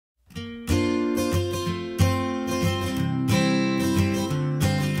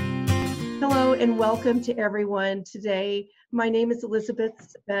and welcome to everyone today. My name is Elizabeth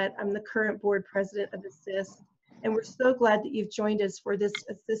Svet. I'm the current board president of ACISTE, and we're so glad that you've joined us for this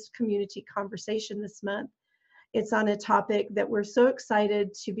ACISTE community conversation this month. It's on a topic that we're so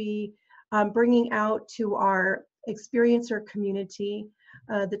excited to be bringing out to our experiencer community,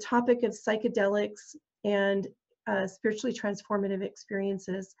 the topic of psychedelics and spiritually transformative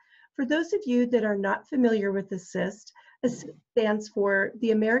experiences. For those of you that are not familiar with ACISTE, ACISTE stands for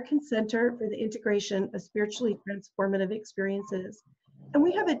the American Center for the Integration of Spiritually Transformative Experiences. And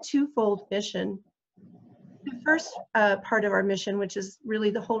we have a twofold mission. The first part of our mission, which is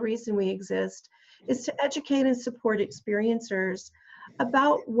really the whole reason we exist, is to educate and support experiencers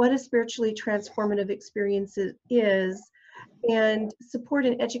about what a spiritually transformative experience is, and support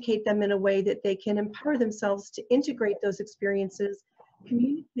and educate them in a way that they can empower themselves to integrate those experiences,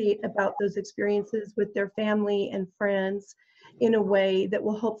 communicate about those experiences with their family and friends in a way that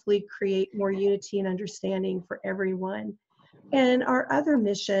will hopefully create more unity and understanding for everyone. And our other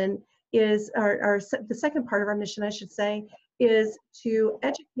mission is, the second part of our mission, I should say, is to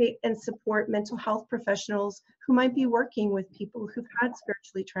educate and support mental health professionals who might be working with people who've had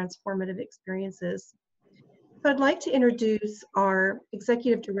spiritually transformative experiences. So I'd like to introduce our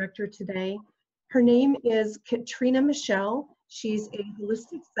executive director today. Her name is Katrina Michelle. She's a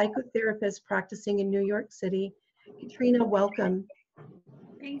holistic psychotherapist practicing in New York City. Katrina, welcome.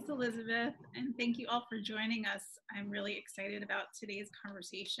 Thanks, Elizabeth, and thank you all for joining us. I'm really excited about today's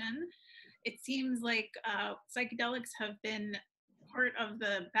conversation. It seems like psychedelics have been part of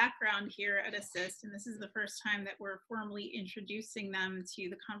the background here at ACISTE, and this is the first time that we're formally introducing them to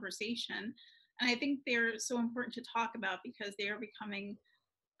the conversation. And I think they're so important to talk about because they are becoming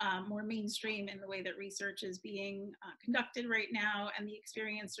more mainstream in the way that research is being conducted right now, and the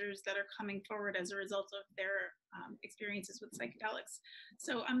experiencers that are coming forward as a result of their experiences with psychedelics.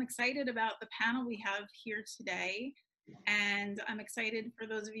 So I'm excited about the panel we have here today, and I'm excited for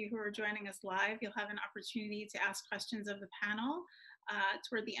those of you who are joining us live. You'll have an opportunity to ask questions of the panel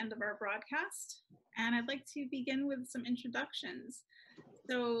toward the end of our broadcast. And I'd like to begin with some introductions.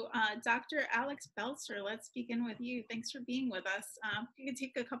 So Dr. Alex Belser, let's begin with you. Thanks for being with us. You could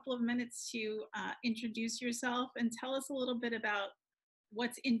take a couple of minutes to introduce yourself and tell us a little bit about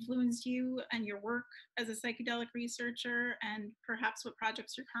what's influenced you and your work as a psychedelic researcher, and perhaps what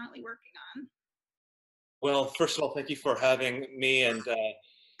projects you're currently working on. Well, first of all, thank you for having me and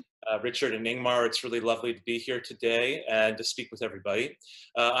Richard and Ingmar. It's really lovely to be here today and to speak with everybody.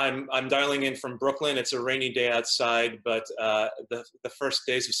 I'm dialing in from Brooklyn. It's a rainy day outside, but the first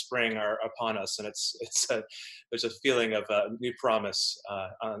days of spring are upon us, and there's a feeling of new promise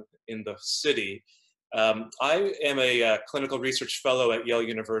in the city. I am a clinical research fellow at Yale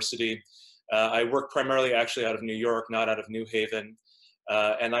University. I work primarily actually out of New York, not out of New Haven.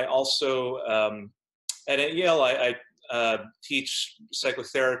 And I also, at Yale, I teach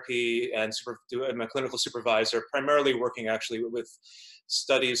psychotherapy and I'm a clinical supervisor, primarily working actually with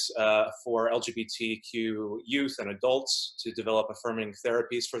studies for LGBTQ youth and adults to develop affirming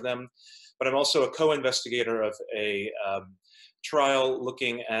therapies for them. But I'm also a co-investigator of a trial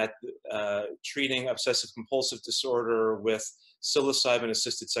looking at treating obsessive compulsive disorder with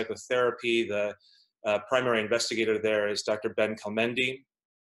psilocybin-assisted psychotherapy. The primary investigator there is Dr. Ben Kelmendi.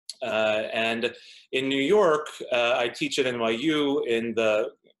 And in New York, I teach at NYU in the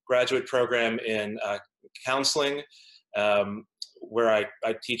graduate program in counseling, where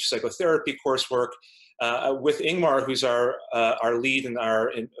I teach psychotherapy coursework. With Ingmar, who's our lead and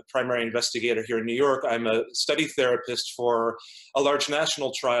our primary investigator here in New York, I'm a study therapist for a large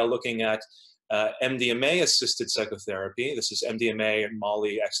national trial looking at MDMA-assisted psychotherapy. This is MDMA,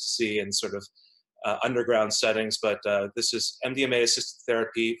 Molly, ecstasy, and sort of underground settings, but this is MDMA-assisted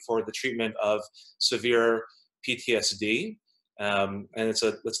therapy for the treatment of severe PTSD, and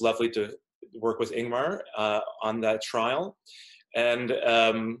it's lovely to work with Ingmar on that trial. And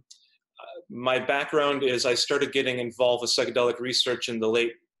my background is I started getting involved with psychedelic research in the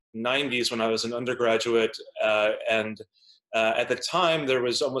late 90s when I was an undergraduate, and at the time there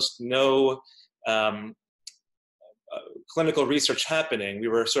was almost no clinical research happening. We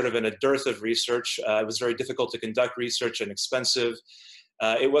were sort of in a dearth of research. It was very difficult to conduct research and expensive.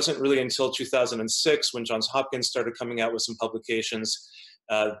 It wasn't really until 2006 when Johns Hopkins started coming out with some publications.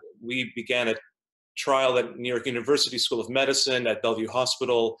 We began a trial at New York University School of Medicine at Bellevue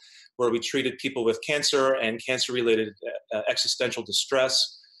Hospital, where we treated people with cancer and cancer-related existential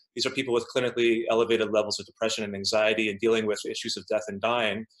distress. These are people with clinically elevated levels of depression and anxiety and dealing with issues of death and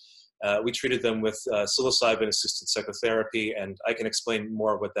dying. We treated them with psilocybin-assisted psychotherapy, and I can explain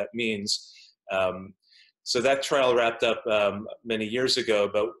more what that means. So that trial wrapped up many years ago,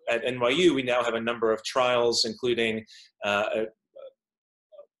 but at NYU, we now have a number of trials, including a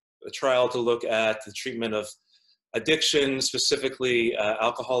trial to look at the treatment of addiction, specifically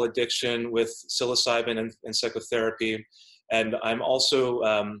alcohol addiction with psilocybin and psychotherapy. And I'm also,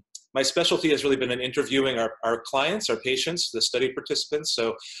 my specialty has really been in interviewing our clients, our patients, the study participants.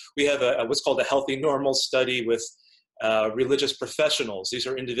 So we have what's called a healthy normal study with religious professionals. These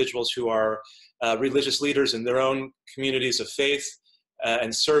are individuals who are religious leaders in their own communities of faith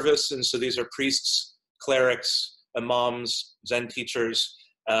and service. And so these are priests, clerics, imams, Zen teachers.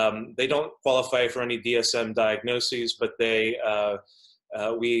 They don't qualify for any DSM diagnoses, but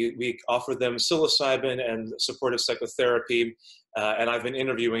we offer them psilocybin and supportive psychotherapy. And I've been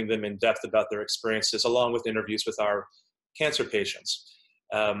interviewing them in depth about their experiences, along with interviews with our cancer patients.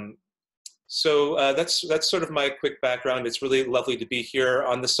 So that's sort of my quick background. It's really lovely to be here.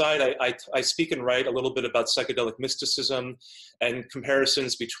 On the side, I speak and write a little bit about psychedelic mysticism and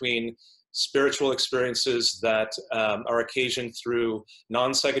comparisons between spiritual experiences that are occasioned through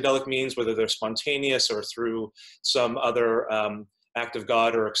non-psychedelic means, whether they're spontaneous or through some other act of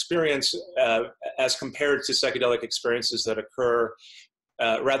God or experience, as compared to psychedelic experiences that occur,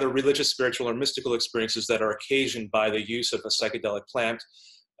 rather religious, spiritual, or mystical experiences that are occasioned by the use of a psychedelic plant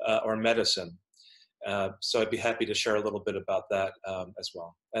or medicine. So I'd be happy to share a little bit about that as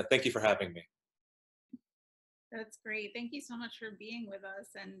well. Thank you for having me. That's great. Thank you so much for being with us.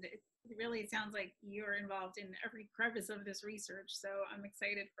 And it really sounds like you're involved in every crevice of this research. So I'm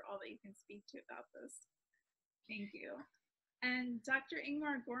excited for all that you can speak to about this. Thank you. And Dr.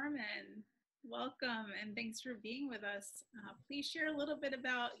 Ingmar Gorman, welcome and thanks for being with us. Please share a little bit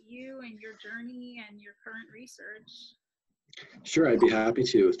about you and your journey and your current research. Sure, I'd be happy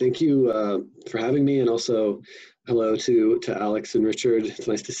to. Thank you for having me, and also hello to Alex and Richard. It's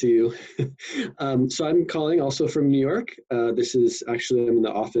nice to see you. So I'm calling also from New York. This is actually, I'm in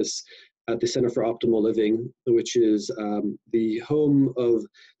the office at the Center for Optimal Living, which is the home of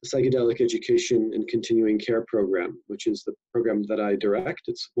the Psychedelic Education and Continuing Care Program, which is the program that I direct.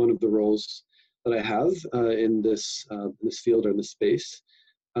 It's one of the roles that I have in this field or in this space.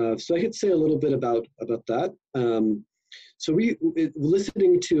 So I could say a little bit about that. So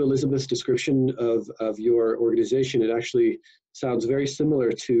listening to Elizabeth's description of your organization, it actually sounds very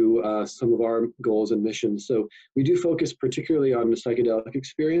similar to some of our goals and missions. So we do focus particularly on the psychedelic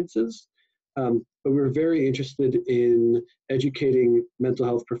experiences, but we're very interested in educating mental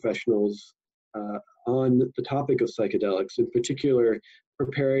health professionals on the topic of psychedelics, in particular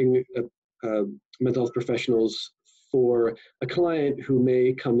preparing mental health professionals for a client who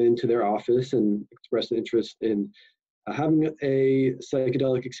may come into their office and express an interest in having a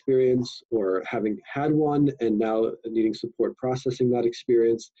psychedelic experience or having had one and now needing support processing that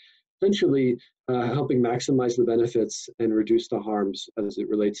experience, essentially helping maximize the benefits and reduce the harms as it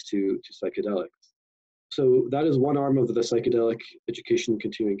relates to psychedelics. So that is one arm of the Psychedelic Education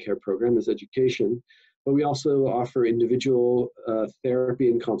Continuing Care Program, is education. But we also offer individual therapy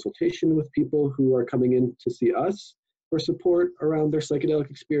and consultation with people who are coming in to see us for support around their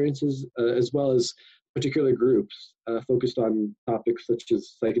psychedelic experiences, as well as particular groups focused on topics such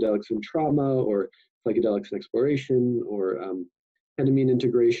as psychedelics and trauma, or psychedelics and exploration, or ketamine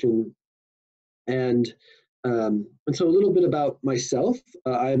integration. And so a little bit about myself.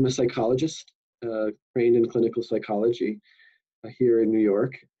 I'm a psychologist trained in clinical psychology here in New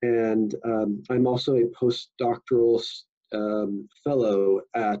York, and I'm also a postdoctoral fellow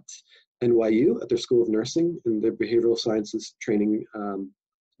at NYU at their School of Nursing in their behavioral sciences training,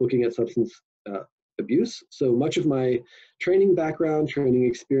 looking at substance abuse. So much of my training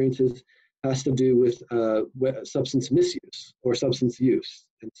experiences has to do with substance misuse or substance use.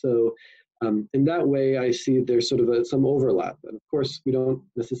 And so in that way, I see there's sort of some overlap. And of course, we don't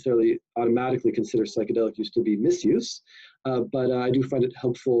necessarily automatically consider psychedelic use to be misuse, but I do find it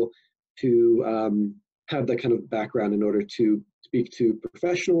helpful to have that kind of background in order to speak to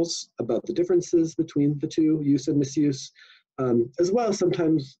professionals about the differences between the two, use and misuse, as well as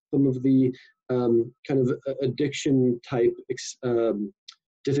sometimes some of the kind of addiction type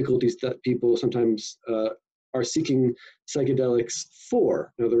difficulties that people sometimes are seeking psychedelics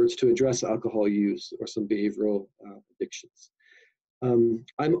for, in other words, to address alcohol use or some behavioral addictions.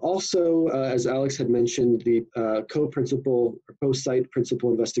 I'm also, as Alex had mentioned, the co-principal or co-site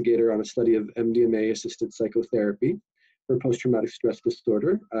principal investigator on a study of MDMA-assisted psychotherapy for post-traumatic stress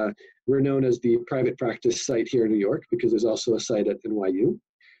disorder. We're known as the private practice site here in New York because there's also a site at NYU.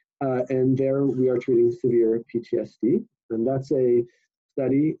 And there we are treating severe PTSD. And that's a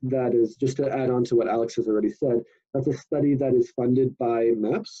study that is, just to add on to what Alex has already said, that's a study that is funded by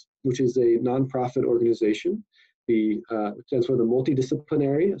MAPS, which is a nonprofit organization. The stands for the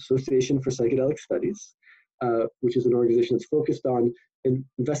Multidisciplinary Association for Psychedelic Studies, which is an organization that's focused on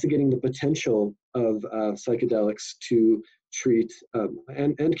investigating the potential of psychedelics to treat,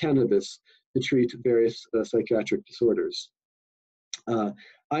 and cannabis to treat various psychiatric disorders.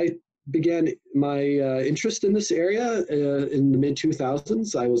 I began my interest in this area in the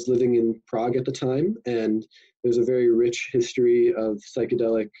mid-2000s. I was living in Prague at the time, and there's a very rich history of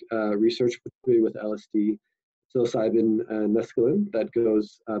psychedelic research, particularly with LSD, psilocybin, and mescaline that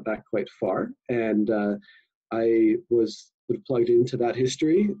goes back quite far. And I was sort of plugged into that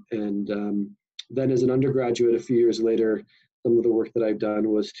history. And then as an undergraduate, a few years later, some of the work that I've done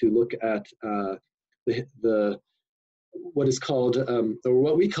was to look at what is called, or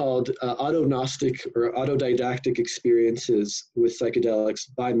what we called autognostic or autodidactic experiences with psychedelics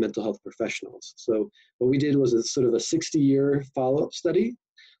by mental health professionals. So what we did was a sort of a 60-year follow-up study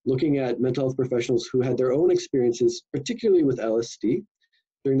looking at mental health professionals who had their own experiences, particularly with LSD,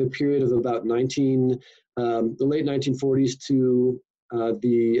 during the period of about the late 1940s to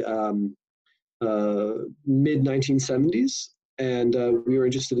the mid 1970s. And we were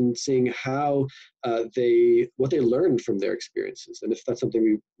interested in seeing how what they learned from their experiences. And if that's something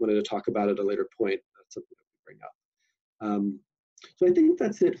we wanted to talk about at a later point, that's something that we bring up. So I think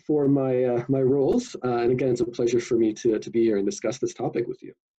that's it for my my roles. And again, it's a pleasure for me to be here and discuss this topic with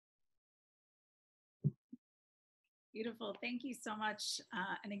you. Beautiful. Thank you so much.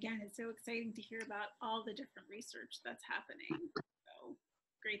 And again, it's so exciting to hear about all the different research that's happening. So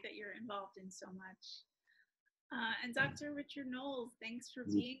great that you're involved in so much. And Dr. Richard Knowles, thanks for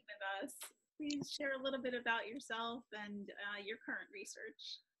being with us. Please share a little bit about yourself and your current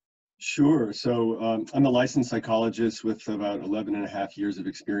research. Sure. So I'm a licensed psychologist with about 11 and a half years of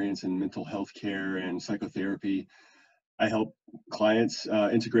experience in mental health care and psychotherapy. I help clients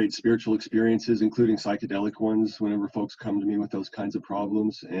integrate spiritual experiences, including psychedelic ones, whenever folks come to me with those kinds of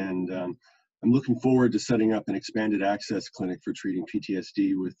problems. And I'm looking forward to setting up an expanded access clinic for treating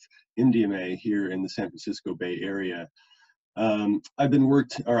PTSD with MDMA here in the San Francisco Bay Area. I've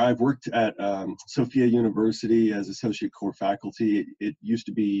worked at Sophia University as associate core faculty. It used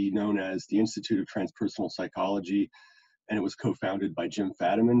to be known as the Institute of Transpersonal Psychology, and it was co-founded by Jim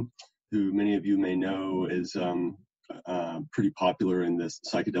Fadiman, who many of you may know is pretty popular in this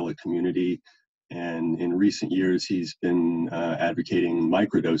psychedelic community. And in recent years, he's been advocating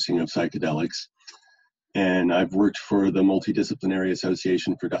microdosing of psychedelics. And I've worked for the Multidisciplinary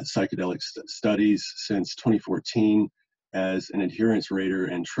Association for Psychedelic Studies since 2014 as an adherence rater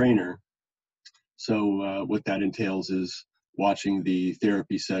and trainer. So what that entails is watching the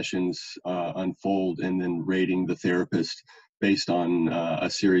therapy sessions unfold and then rating the therapist based on a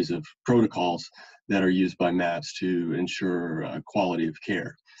series of protocols that are used by MAPS to ensure quality of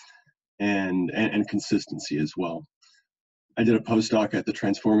care and consistency as well. I did a postdoc at the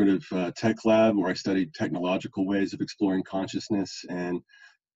Transformative Tech Lab where I studied technological ways of exploring consciousness, and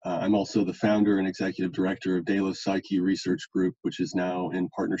I'm also the founder and executive director of Delos Psyche Research Group, which is now in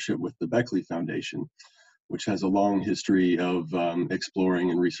partnership with the Beckley Foundation, which has a long history of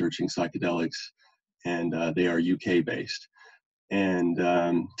exploring and researching psychedelics, and they are UK-based. And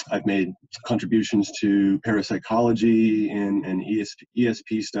I've made contributions to parapsychology and an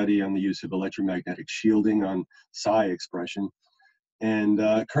ESP study on the use of electromagnetic shielding on psi expression. And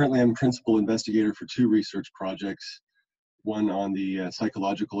currently I'm principal investigator for 2 research projects, one on the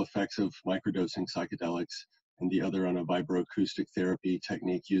psychological effects of microdosing psychedelics, and the other on a vibroacoustic therapy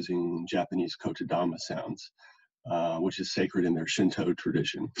technique using Japanese kotodama sounds, which is sacred in their Shinto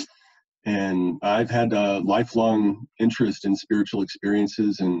tradition. And I've had a lifelong interest in spiritual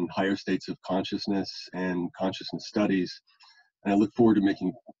experiences and higher states of consciousness and consciousness studies. And I look forward to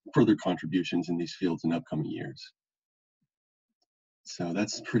making further contributions in these fields in upcoming years. So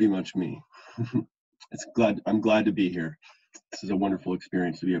that's pretty much me. I'm glad to be here. This is a wonderful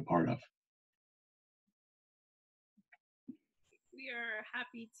experience to be a part of. We are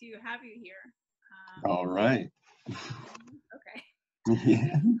happy to have you here. All right. Okay.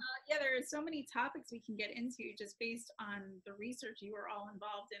 Yeah. Yeah, there are so many topics we can get into just based on the research you are all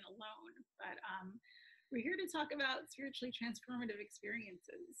involved in alone. But we're here to talk about spiritually transformative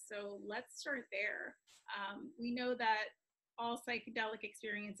experiences. So let's start there. We know that all psychedelic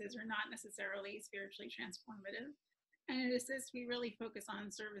experiences are not necessarily spiritually transformative. And at ACISTE, we really focus on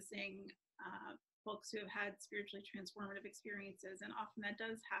servicing folks who have had spiritually transformative experiences, and often that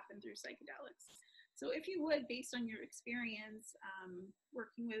does happen through psychedelics. So if you would, based on your experience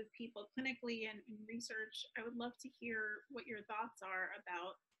working with people clinically and in research, I would love to hear what your thoughts are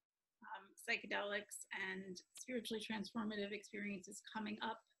about psychedelics and spiritually transformative experiences coming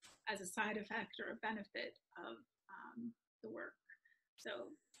up as a side effect or a benefit of the work. So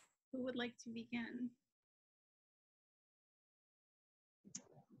who would like to begin?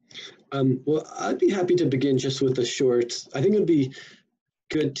 Well, I'd be happy to begin just with a short, I think it would be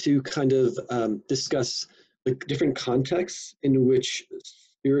good to kind of discuss the different contexts in which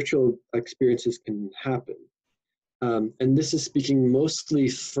spiritual experiences can happen. And this is speaking mostly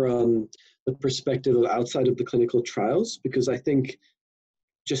from the perspective of outside of the clinical trials, because I think,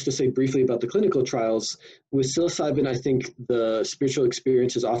 just to say briefly about the clinical trials, with psilocybin, I think the spiritual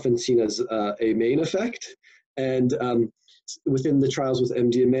experience is often seen as a main effect. And within the trials with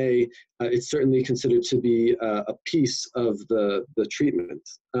MDMA, it's certainly considered to be a piece of the treatment.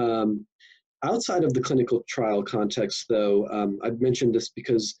 Outside of the clinical trial context, though, I've mentioned this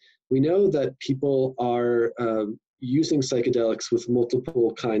because we know that people are using psychedelics with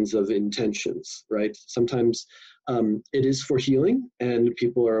multiple kinds of intentions, right? Sometimes it is for healing, and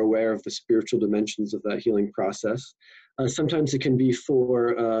people are aware of the spiritual dimensions of that healing process. Sometimes it can be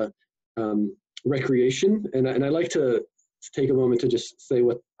for recreation, and I like to take a moment to just say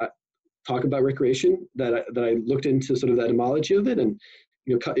talk about recreation, that I looked into sort of the etymology of it, and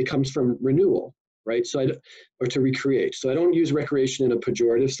it comes from renewal, right? So or to recreate. So I don't use recreation in a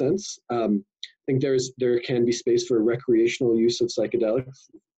pejorative sense. I think there can be space for recreational use of psychedelics,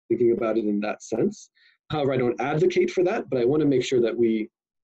 thinking about it in that sense. However, I don't advocate for that, but I want to make sure that we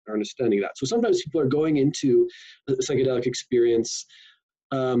are understanding that. So sometimes people are going into a psychedelic experience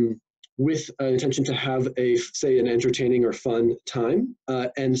with an intention to have say, an entertaining or fun time,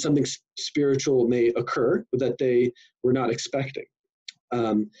 and something spiritual may occur that they were not expecting.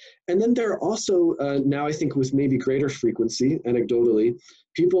 And then there are also, now I think with maybe greater frequency, anecdotally,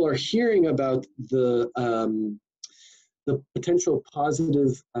 people are hearing about the potential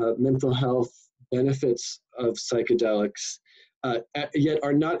positive mental health benefits of psychedelics, yet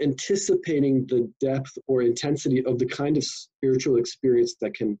are not anticipating the depth or intensity of the kind of spiritual experience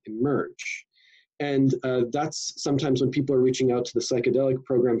that can emerge. And that's sometimes when people are reaching out to the psychedelic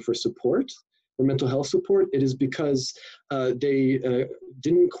program for support, for mental health support, it is because they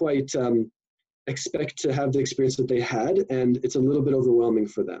didn't quite expect to have the experience that they had, and it's a little bit overwhelming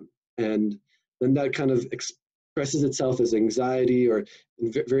for them. And then that kind of expresses itself as anxiety or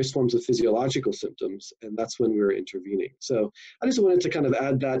various forms of physiological symptoms, and that's when we're intervening. So I just wanted to kind of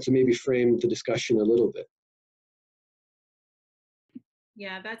add that to maybe frame the discussion a little bit.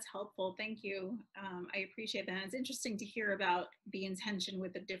 Yeah, that's helpful. Thank you. I appreciate that. And it's interesting to hear about the intention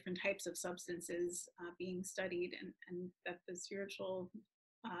with the different types of substances being studied, and that the spiritual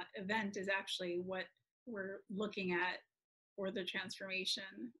event is actually what we're looking at for the transformation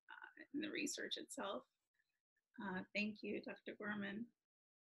in the research itself. Thank you, Dr. Gorman.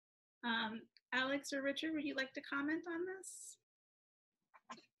 Alex or Richard, would you like to comment on this?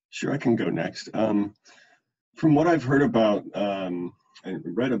 Sure, I can go next. From what I've heard about and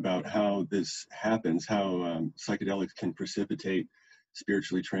read about how this happens, how psychedelics can precipitate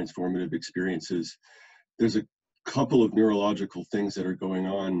spiritually transformative experiences, there's a couple of neurological things that are going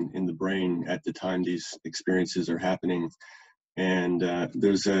on in the brain at the time these experiences are happening. And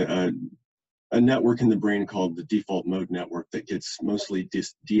there's a network in the brain called the default mode network that gets mostly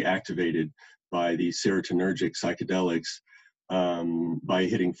deactivated by the serotonergic psychedelics by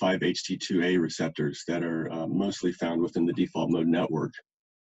hitting 5-HT2A receptors that are mostly found within the default mode network.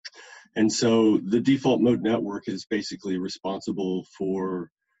 And so the default mode network is basically responsible for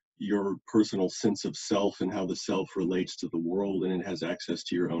your personal sense of self and how the self relates to the world, and it has access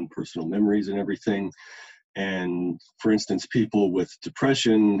to your own personal memories and everything. And for instance, people with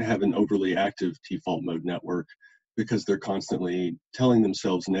depression have an overly active default mode network because they're constantly telling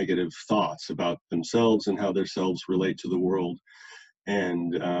themselves negative thoughts about themselves and how their selves relate to the world.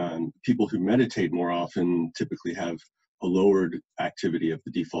 And people who meditate more often typically have a lowered activity of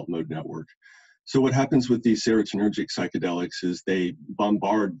the default mode network. So what happens with these serotonergic psychedelics is they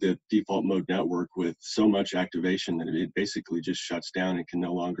bombard the default mode network with so much activation that it basically just shuts down and can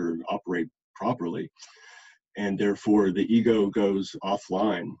no longer operate properly. And therefore the ego goes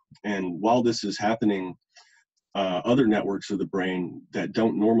offline. And while this is happening, other networks of the brain that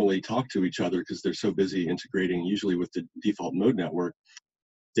don't normally talk to each other because they're so busy integrating usually with the default mode network,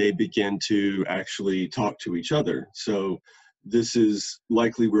 they begin to actually talk to each other. So this is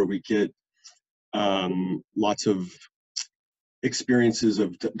likely where we get lots of experiences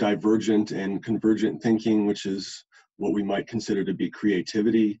of divergent and convergent thinking, which is what we might consider to be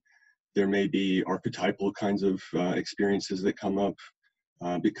creativity. There may be archetypal kinds of experiences that come up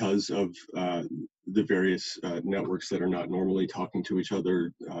because of the various networks that are not normally talking to each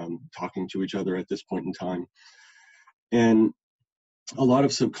other at this point in time. And a lot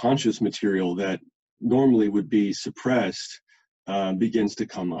of subconscious material that normally would be suppressed begins to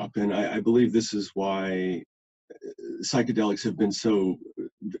come up. And I believe this is why psychedelics have been so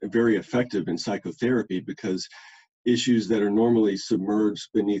very effective in psychotherapy, because issues that are normally submerged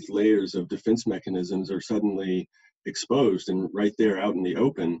beneath layers of defense mechanisms are suddenly exposed and right there out in the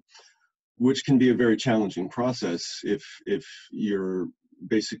open, which can be a very challenging process if you're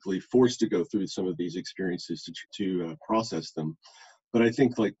basically forced to go through some of these experiences to process them. But I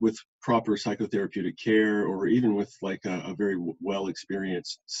think like with proper psychotherapeutic care, or even with like a very well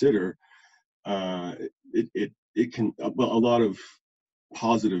experienced sitter, it can, well, a lot of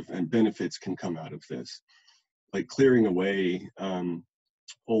positive and benefits can come out of this, like clearing away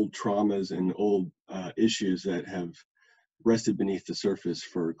old traumas and old issues that have rested beneath the surface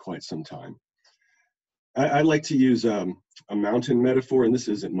for quite some time. I like to use a mountain metaphor, and this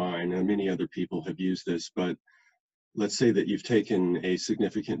isn't mine. Many other people have used this, but let's say that you've taken a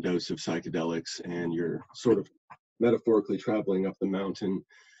significant dose of psychedelics and you're sort of metaphorically traveling up the mountain.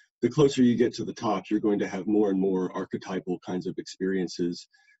 The closer you get to the top, you're going to have more and more archetypal kinds of experiences,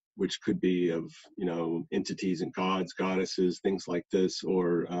 which could be of, you know, entities and gods, goddesses, things like this,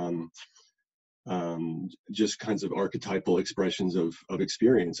 or just kinds of archetypal expressions of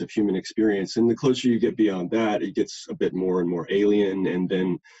experience, of human experience. And the closer you get beyond that, it gets a bit more and more alien, and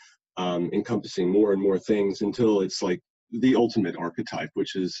then encompassing more and more things until it's like the ultimate archetype,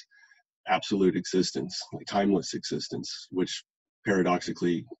 which is absolute existence, like timeless existence, which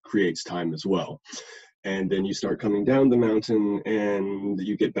paradoxically creates time as well. And then you start coming down the mountain and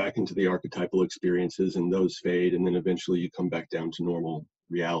you get back into the archetypal experiences, and those fade, and then eventually you come back down to normal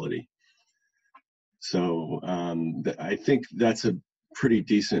reality. So I think that's a pretty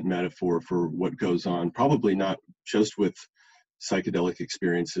decent metaphor for what goes on, probably not just with psychedelic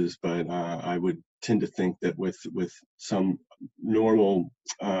experiences, but I would tend to think that with some normal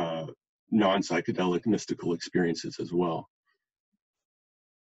non-psychedelic mystical experiences as well.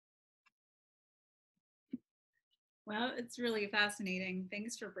 Well, it's really fascinating.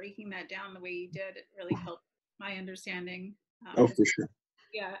 Thanks for breaking that down the way you did. It really helped my understanding. Oh, for sure.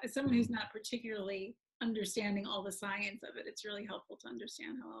 Yeah, as someone who's not particularly understanding all the science of it, it's really helpful to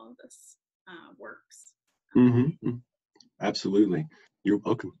understand how all of this works. Mm-hmm. Absolutely. You're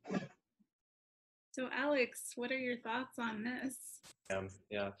welcome. So Alex, what are your thoughts on this?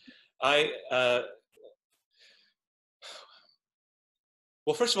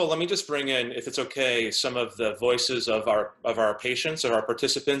 Well, first of all, let me just bring in, if it's okay, some of the voices of our patients, of our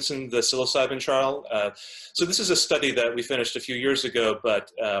participants in the psilocybin trial. So this is a study that we finished a few years ago,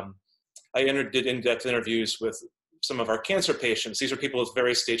 but I did in-depth interviews with some of our cancer patients. These are people with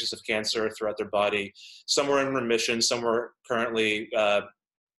various stages of cancer throughout their body. Some were in remission, some were currently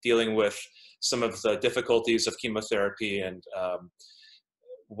dealing with some of the difficulties of chemotherapy. And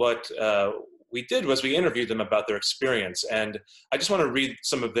what we did was we interviewed them about their experience. And I just want to read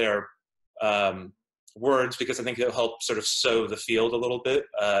some of their words, because I think it'll help sort of sow the field a little bit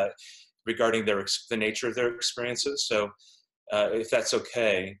regarding the nature of their experiences. So if that's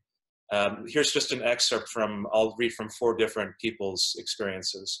okay, here's just an excerpt from, I'll read from 4 different people's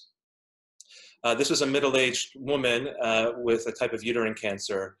experiences. This is a middle-aged woman with a type of uterine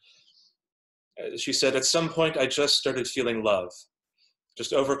cancer. She said, "At some point, I just started feeling love,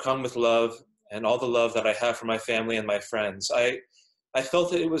 just overcome with love, and all the love that I have for my family and my friends. I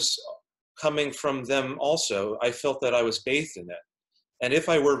felt that it was coming from them also. I felt that I was bathed in it. And if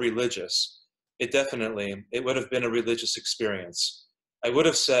I were religious, it would have been a religious experience. I would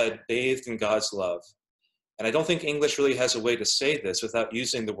have said bathed in God's love. And I don't think English really has a way to say this without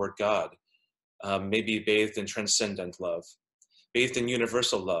using the word God. Maybe bathed in transcendent love, bathed in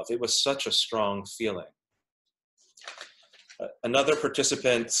universal love. It was such a strong feeling." Another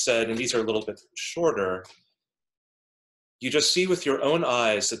participant said, and these are a little bit shorter, "You just see with your own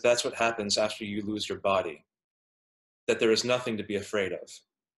eyes that that's what happens after you lose your body, that there is nothing to be afraid of."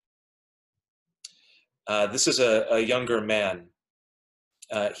 This is a younger man.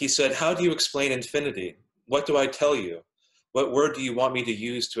 He said, "How do you explain infinity? What do I tell you? What word do you want me to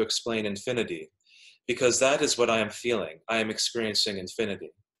use to explain infinity? Because that is what I am feeling. I am experiencing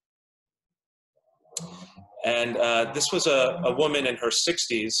infinity." And this was a woman in her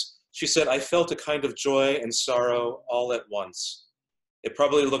 60s. She said, "I felt a kind of joy and sorrow all at once. It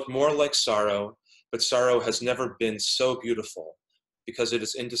probably looked more like sorrow, but sorrow has never been so beautiful because it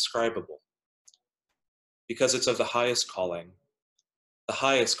is indescribable, because it's of the highest calling,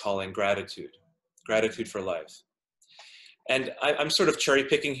 gratitude, gratitude for life." And I'm sort of cherry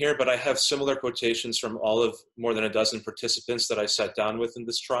picking here, but I have similar quotations from all of more than a dozen participants that I sat down with in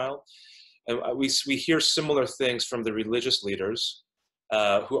this trial. And we hear similar things from the religious leaders.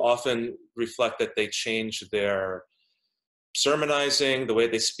 who often reflect that they change their sermonizing, the way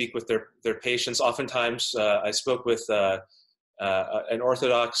they speak with their patients. Oftentimes, I spoke with an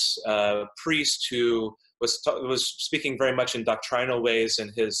Orthodox priest who was speaking very much in doctrinal ways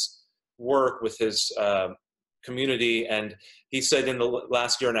in his work with his community, and he said in the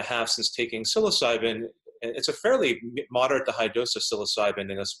last year and a half since taking psilocybin, it's a fairly moderate to high dose of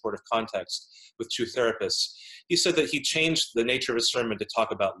psilocybin in a supportive context with 2 therapists. He said that he changed the nature of his sermon to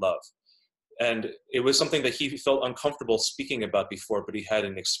talk about love. And it was something that he felt uncomfortable speaking about before, but he had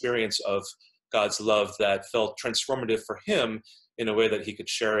an experience of God's love that felt transformative for him in a way that he could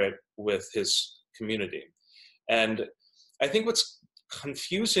share it with his community. And I think what's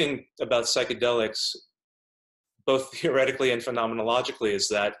confusing about psychedelics, both theoretically and phenomenologically, is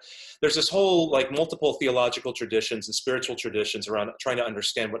that there's this whole like multiple theological traditions and spiritual traditions around trying to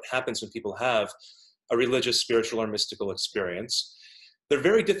understand what happens when people have a religious, spiritual, or mystical experience. They're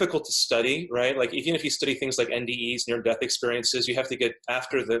very difficult to study, right? Like even if you study things like NDEs, near-death experiences, you have to get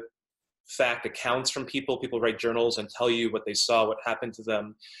after the fact accounts from people. People write journals and tell you what they saw, what happened to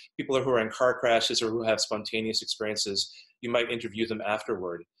them. People who are in car crashes or who have spontaneous experiences, you might interview them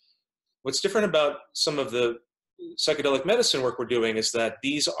afterward. What's different about some of the psychedelic medicine work we're doing is that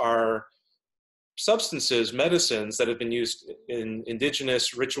these are substances, medicines that have been used in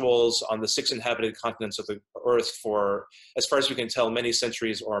indigenous rituals on the 6 inhabited continents of the earth for, as far as we can tell, many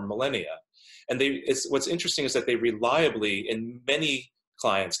centuries or millennia. And what's interesting is that they reliably, in many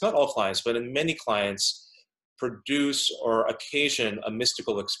clients, not all clients, but in many clients, produce or occasion a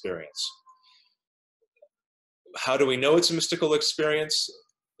mystical experience. How do we know it's a mystical experience?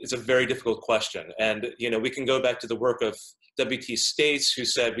 It's a very difficult question. And we can go back to the work of W.T. States, who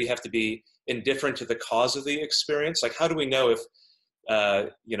said we have to be indifferent to the cause of the experience. Like, how do we know if,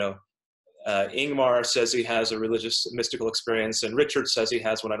 Ingmar says he has a religious mystical experience and Richard says he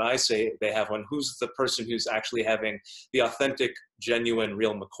has one and I say they have one? Who's the person who's actually having the authentic, genuine,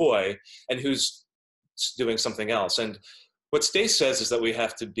 real McCoy, and who's doing something else? And what Stace says is that we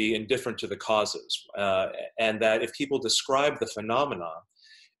have to be indifferent to the causes, and that if people describe the phenomena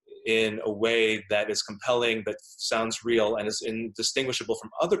in a way that is compelling, that sounds real, and is indistinguishable from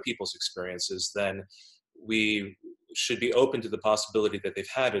other people's experiences, then we should be open to the possibility that they've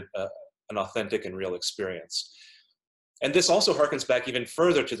had an authentic and real experience. And this also harkens back even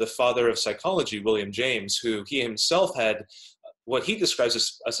further to the father of psychology, William James, who he himself had what he describes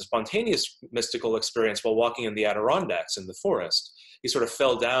as a spontaneous mystical experience while walking in the Adirondacks in the forest. He sort of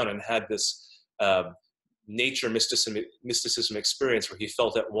fell down and had this nature mysticism experience where he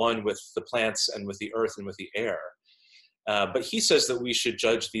felt at one with the plants and with the earth and with the air. But he says that we should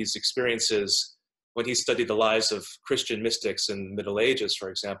judge these experiences, when he studied the lives of Christian mystics in the Middle Ages, for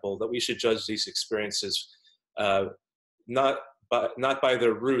example, that we should judge these experiences not by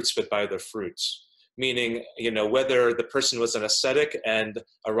their roots, but by their fruits. Meaning, whether the person was an ascetic and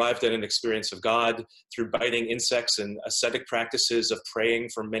arrived at an experience of God through biting insects and ascetic practices of praying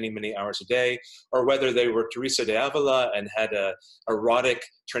for many, many hours a day, or whether they were Teresa de Avila and had a erotic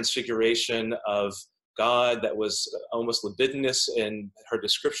transfiguration of God that was almost libidinous in her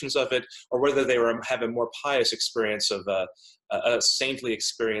descriptions of it, or whether they were have a more pious experience of a saintly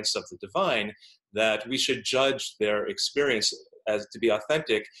experience of the divine, that we should judge their experience as to be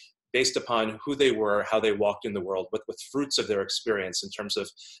authentic based upon who they were, how they walked in the world, with fruits of their experience in terms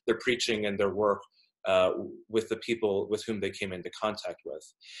of their preaching and their work with the people with whom they came into contact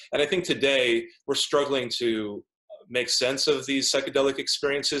with. And I think today we're struggling to make sense of these psychedelic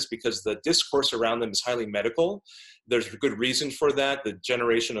experiences because the discourse around them is highly medical. There's good reason for that. The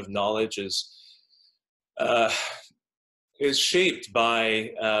generation of knowledge is shaped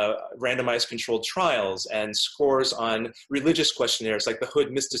by randomized controlled trials and scores on religious questionnaires like the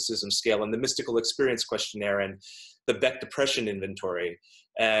Hood Mysticism Scale and the Mystical Experience Questionnaire and the Beck Depression Inventory.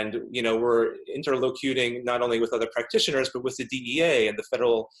 And we're interlocuting not only with other practitioners, but with the DEA and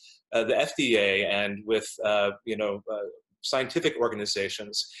the FDA and with scientific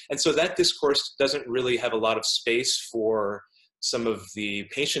organizations. And so that discourse doesn't really have a lot of space for some of the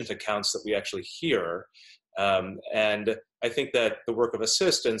patient accounts that we actually hear. And I think that the work of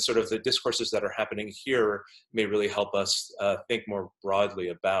ACISTE and sort of the discourses that are happening here may really help us think more broadly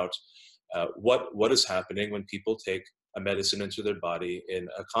about what is happening when people take a medicine into their body in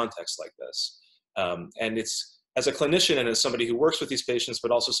a context like this. And it's, as a clinician and as somebody who works with these patients,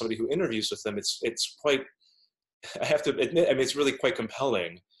 but also somebody who interviews with them, it's quite, I have to admit, it's really quite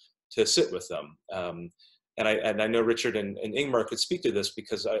compelling to sit with them. And I know Richard and Ingmar could speak to this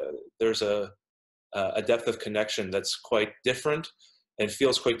because there's a depth of connection that's quite different and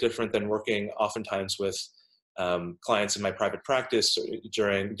feels quite different than working oftentimes with clients in my private practice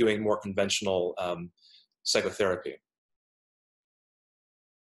during doing more conventional psychotherapy.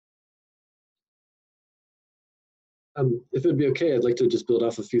 If it'd be okay, I'd like to just build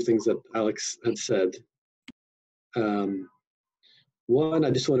off a few things that Alex had said. One,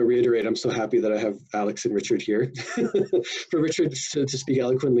 I just want to reiterate, I'm so happy that I have Alex and Richard here. For Richard to speak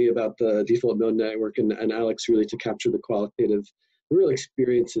eloquently about the default mode network, and Alex really to capture the qualitative, the real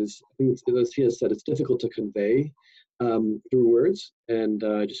experiences. I think, as he has said, it's difficult to convey through words, and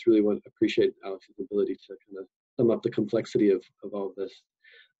I just really want to appreciate Alex's ability to kind of sum up the complexity of all of this.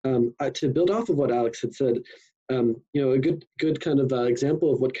 To build off of what Alex had said, you know, a good kind of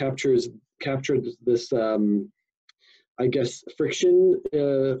example of what captured this, I guess, friction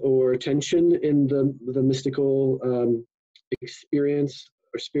or tension in the mystical experience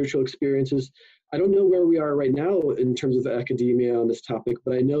or spiritual experiences. I don't know where we are right now in terms of academia on this topic,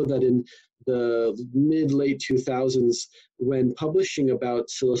 but I know that in the mid-late 2000s, when publishing about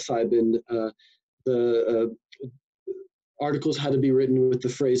psilocybin, the articles had to be written with the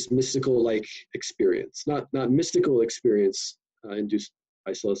phrase mystical-like experience, not mystical experience induced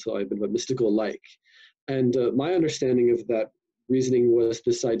by psilocybin, but mystical-like. And my understanding of that reasoning was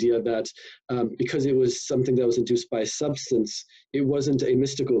this idea that because it was something that was induced by a substance, it wasn't a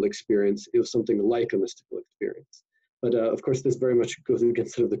mystical experience, it was something like a mystical experience. But of course, this very much goes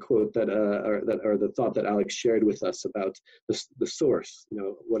against sort of the quote that, or the thought that Alex shared with us about the source. You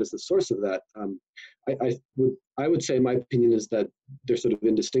know, what is the source of that? I would say my opinion is that they're sort of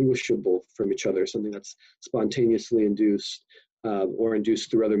indistinguishable from each other, something that's spontaneously induced or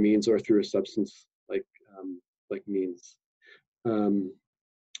induced through other means or through a substance like means.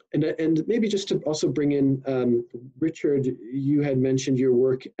 And maybe just to also bring in, Richard, you had mentioned your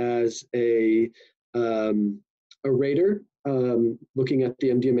work as a rater, looking at the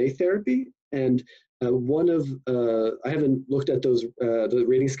MDMA therapy. And one of, I haven't looked at those, the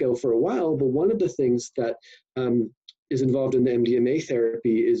rating scale for a while, but one of the things that is involved in the MDMA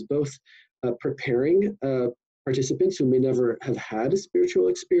therapy is both preparing participants who may never have had a spiritual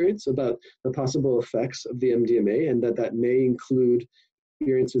experience about the possible effects of the MDMA, and that may include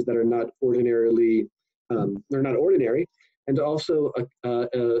experiences that are not ordinarily, they're not ordinary, and also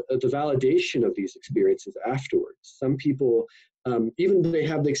the validation of these experiences afterwards. Some people, even though they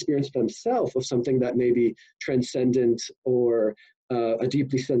have the experience themselves of something that may be transcendent or a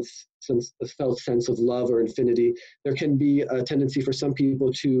deeply felt sense of love or infinity, there can be a tendency for some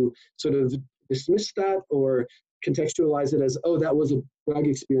people to sort of dismiss that or contextualize it as, oh, that was a drug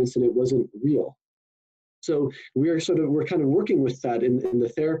experience and it wasn't real. So we're kind of working with that in the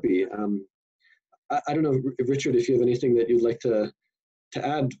therapy. I don't know, Richard, if you have anything that you'd like to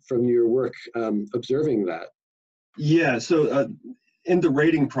add from your work observing that. Yeah, so in the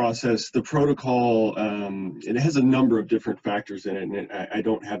rating process, the protocol, it has a number of different factors in it, and I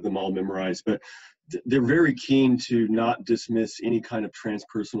don't have them all memorized, but they're very keen to not dismiss any kind of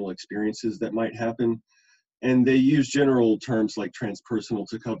transpersonal experiences that might happen. And they use general terms like transpersonal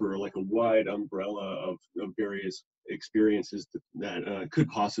to cover like a wide umbrella of various experiences that could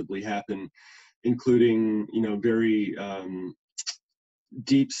possibly happen, including, you know, very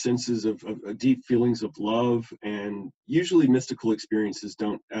deep senses of deep feelings of love. And usually mystical experiences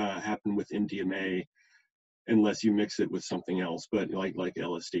don't happen with MDMA unless you mix it with something else, but like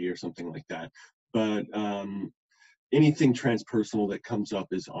LSD or something like that. But anything transpersonal that comes up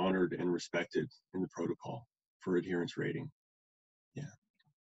is honored and respected in the protocol for adherence rating. Yeah.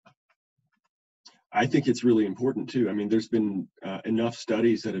 I think it's really important too. I mean, there's been enough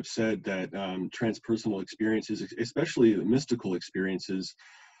studies that have said that transpersonal experiences, especially mystical experiences,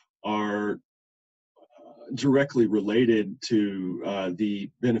 are directly related to the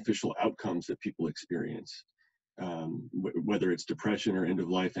beneficial outcomes that people experience, whether it's depression or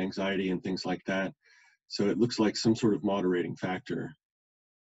end-of-life anxiety and things like that. So it looks like some sort of moderating factor.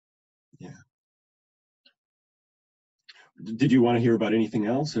 Yeah. Did you want to hear about anything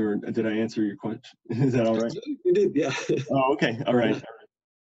else, or did I answer your question? Is that all right? You did, yeah. Oh, okay. All right.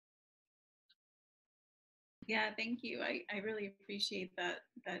 Yeah, thank you. I really appreciate that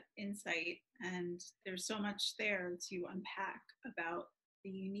insight, and there's so much there to unpack about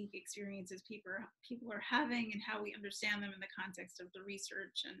the unique experiences people are having and how we understand them in the context of the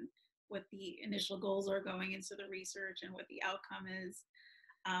research and what the initial goals are going into the research and what the outcome is.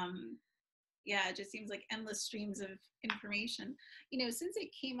 Yeah, it just seems like endless streams of information. You know, since it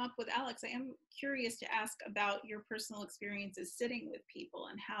came up with Alex, I am curious to ask about your personal experiences sitting with people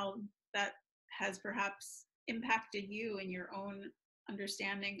and how that has perhaps impacted you in your own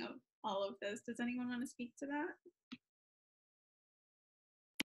understanding of all of this. Does anyone want to speak to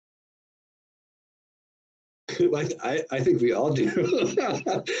that? I think we all do.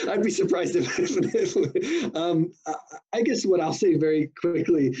 I'd be surprised if I guess what I'll say very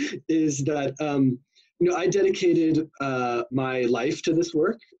quickly is that I dedicated my life to this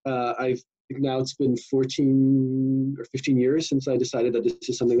work. Now it's been 14 or 15 years since I decided that this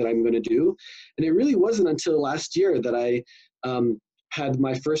is something that I'm going to do, and it really wasn't until last year that I had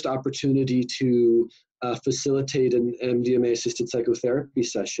my first opportunity to facilitate an MDMA-assisted psychotherapy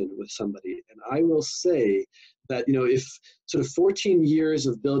session with somebody. And I will say that, if sort of 14 years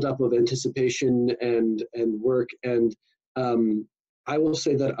of buildup of anticipation and work, and I will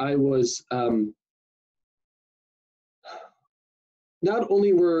say that I was, not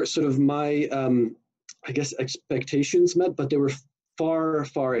only were sort of my, I guess, expectations met, but they were far,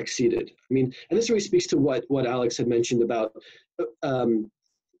 far exceeded. I mean, and this really speaks to what Alex had mentioned about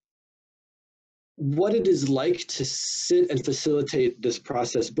what it is like to sit and facilitate this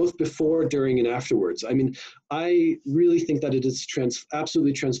process, both before, during, and afterwards. I mean, I really think that it is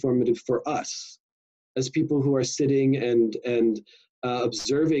absolutely transformative for us as people who are sitting and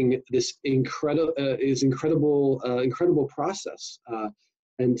observing this incredible process.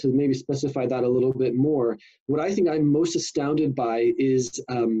 And to maybe specify that a little bit more, what I think I'm most astounded by is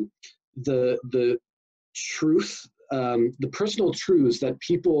the truth, the personal truths that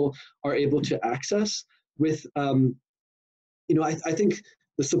people are able to access with, I think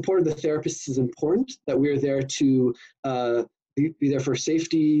the support of the therapist is important, that we're there to be there for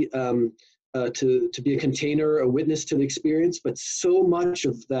safety, to be a container, a witness to the experience, but so much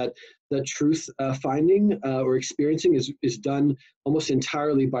of that truth finding or experiencing is done almost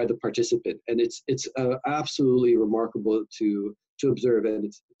entirely by the participant, and it's absolutely remarkable to observe,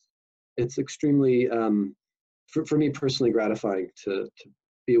 and it's extremely for me personally gratifying to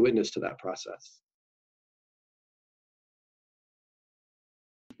be a witness to that process.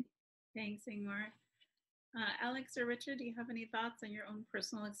 Thanks, Ingmar. Alex or Richard, do you have any thoughts on your own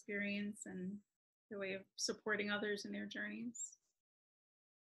personal experience and the way of supporting others in their journeys?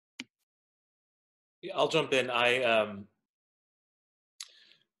 Yeah, I'll jump in. I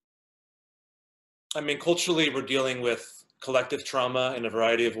mean, culturally, we're dealing with collective trauma in a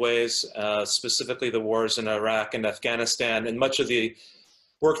variety of ways, specifically the wars in Iraq and Afghanistan. And much of the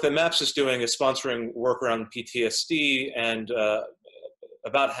work that MAPS is doing is sponsoring work around PTSD, and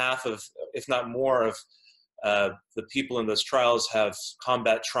about half of, if not more of, the people in those trials have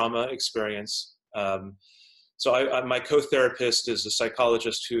combat trauma experience. So my co-therapist is a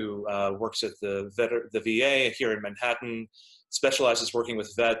psychologist who works at the VA here in Manhattan, specializes working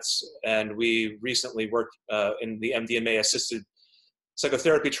with vets, and we recently worked in the MDMA-assisted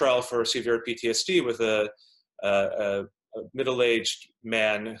psychotherapy trial for severe PTSD with a middle-aged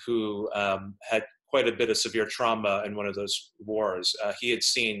man who had quite a bit of severe trauma in one of those wars. He had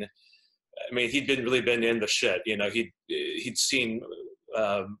seen, I mean, he'd really been in the shit, he'd seen,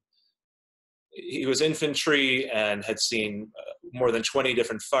 he was infantry and had seen more than 20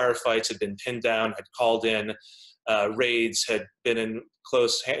 different firefights, had been pinned down, had called in raids, had been in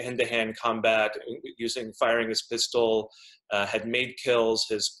close hand-to-hand combat firing his pistol, had made kills.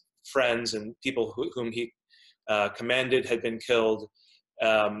 His friends and people whom he commanded had been killed.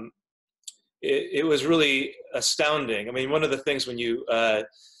 It was really astounding. I mean, one of the things when you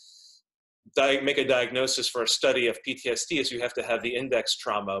make a diagnosis for a study of PTSD is you have to have the index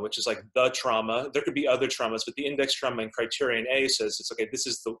trauma, which is like the trauma. There could be other traumas, but the index trauma in criterion A says it's okay, this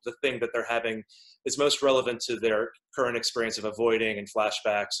is the thing that they're having is most relevant to their current experience of avoiding and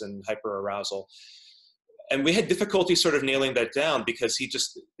flashbacks and hyperarousal. And we had difficulty sort of nailing that down because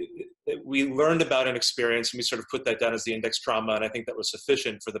we learned about an experience and we sort of put that down as the index trauma, and I think that was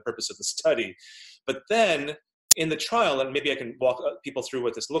sufficient for the purpose of the study. But then in the trial, and maybe I can walk people through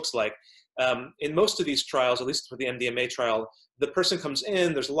what this looks like, in most of these trials, at least for the MDMA trial, the person comes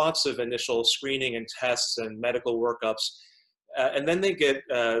in, there's lots of initial screening and tests and medical workups, and then they get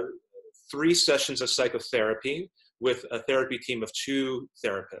 3 sessions of psychotherapy with a therapy team of 2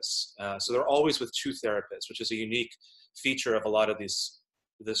 therapists. So they're always with 2 therapists, which is a unique feature of a lot of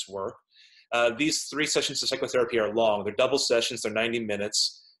this work. These 3 sessions of psychotherapy are long. They're double sessions, they're 90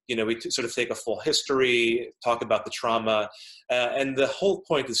 minutes. We sort of take a full history, talk about the trauma, and the whole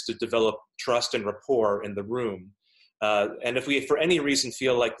point is to develop trust and rapport in the room. And if we, for any reason,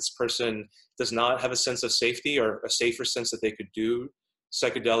 feel like this person does not have a sense of safety or a safer sense that they could do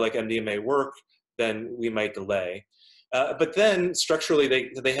psychedelic MDMA work, then we might delay. But then structurally,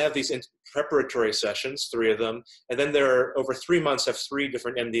 they have these preparatory sessions, 3 of them, and then they're over 3 months have 3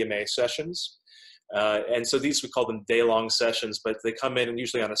 different MDMA sessions. And so these, we call them day-long sessions, but they come in and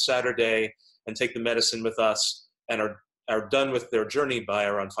usually on a Saturday and take the medicine with us and are done with their journey by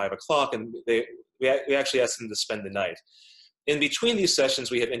around 5 o'clock. And we actually ask them to spend the night. In between these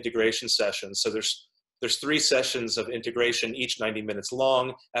sessions, we have integration sessions. So there's 3 sessions of integration, each 90 minutes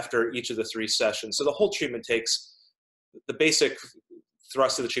long after each of the 3 sessions. So the whole treatment takes, the basic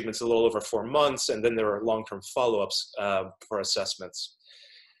thrust of the treatment is a little over 4 months, and then there are long-term follow-ups for assessments.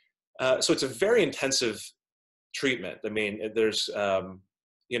 So it's a very intensive treatment. I mean, there's,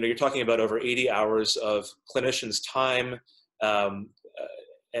 you know, you're talking about over 80 hours of clinicians' time, and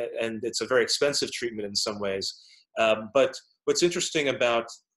it's a very expensive treatment in some ways. But what's interesting about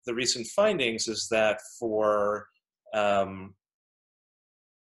the recent findings is that for,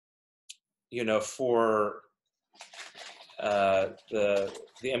 you know, for the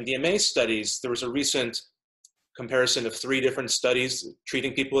MDMA studies, there was a recent comparison of 3 different studies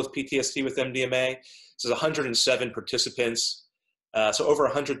treating people with PTSD with MDMA. This is 107 participants, so over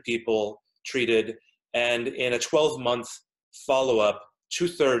 100 people treated, and in a 12-month follow-up,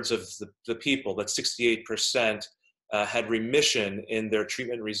 2/3 of the people, that's 68%, had remission in their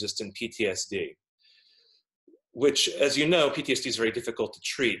treatment-resistant PTSD, which, as you know, PTSD is very difficult to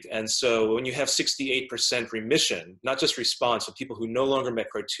treat. And so when you have 68% remission, not just response, but people who no longer met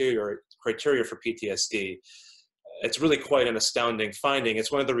criteria for PTSD, it's really quite an astounding finding.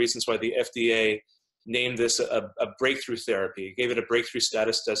 It's one of the reasons why the FDA named this a breakthrough therapy, gave it a breakthrough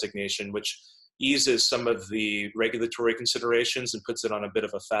status designation, which eases some of the regulatory considerations and puts it on a bit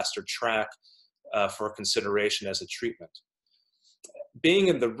of a faster track for consideration as a treatment. Being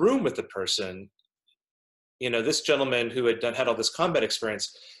in the room with the person, you know, this gentleman who had all this combat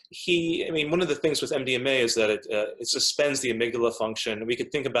experience, I mean, one of the things with MDMA is that it suspends the amygdala function. We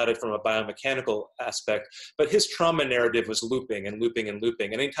could think about it from a biomechanical aspect, but his trauma narrative was looping and looping and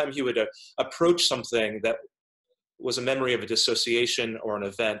looping. And anytime he would approach something that was a memory of a dissociation or an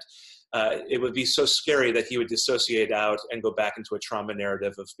event, it would be so scary that he would dissociate out and go back into a trauma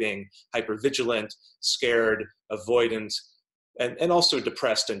narrative of being hypervigilant, scared, avoidant, and also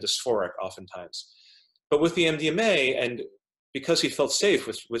depressed and dysphoric oftentimes. But with the MDMA, and because he felt safe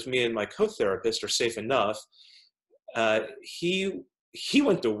with me and my co-therapist, or safe enough, he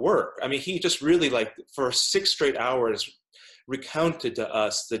went to work. I mean, he just really, like, for 6 straight hours, recounted to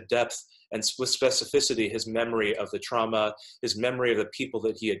us the depth and with specificity his memory of the trauma, his memory of the people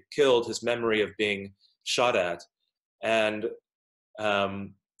that he had killed, his memory of being shot at. And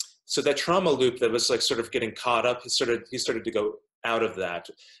so that trauma loop that was like sort of getting caught up, he started to go out of that,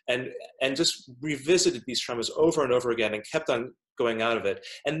 and just revisited these traumas over and over again and kept on going out of it,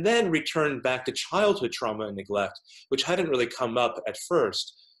 and then returned back to childhood trauma and neglect, which hadn't really come up at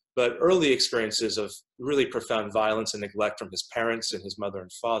first, but early experiences of really profound violence and neglect from his parents and his mother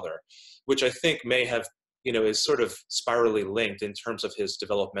and father, which I think may have, you know, is sort of spirally linked in terms of his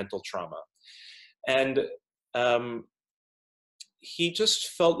developmental trauma. And he just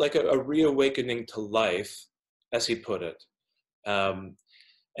felt like a reawakening to life, as he put it.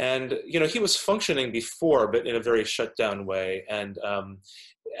 And, you know, he was functioning before, but in a very shut down way. And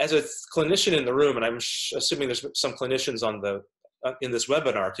as a clinician in the room, and I'm assuming there's some clinicians in this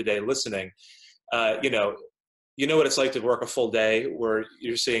webinar today listening, you know what it's like to work a full day where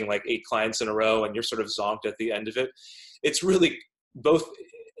you're seeing like 8 clients in a row and you're sort of zonked at the end of it. It's really both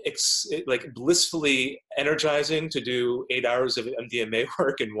like blissfully energizing to do 8 hours of MDMA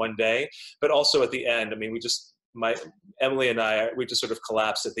work in one day, but also at the end, I mean, Emily and we just sort of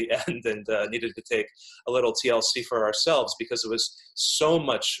collapsed at the end and needed to take a little TLC for ourselves, because it was so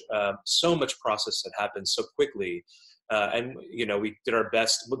much process that happened so quickly. And, you know, we did our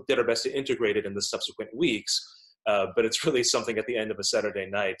best to integrate it in the subsequent weeks. But it's really something at the end of a Saturday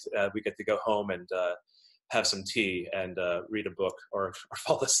night, we get to go home and have some tea and read a book or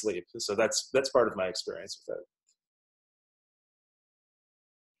fall asleep. So that's part of my experience with it.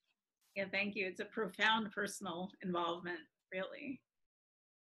 Yeah, thank you. It's a profound personal involvement, really.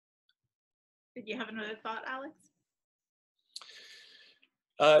 Did you have another thought, Alex?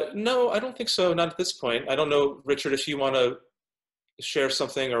 No, I don't think so. Not at this point. I don't know, Richard, if you want to share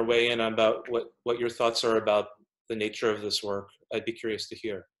something or weigh in about what your thoughts are about the nature of this work. I'd be curious to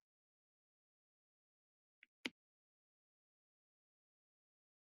hear.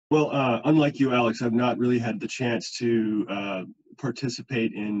 Well, unlike you, Alex, I've not really had the chance to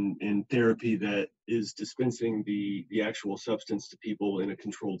participate in therapy that is dispensing the actual substance to people in a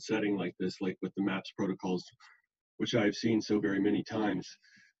controlled setting like this, like with the MAPS protocols, which I've seen so very many times.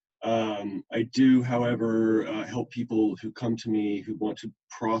 I do, however, help people who come to me who want to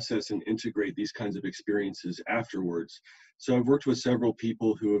process and integrate these kinds of experiences afterwards. So I've worked with several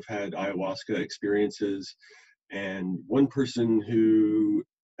people who have had ayahuasca experiences, and one person who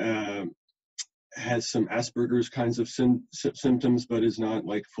has some Asperger's kinds of symptoms, but is not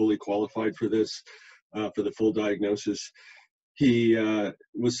like fully qualified for this, for the full diagnosis. He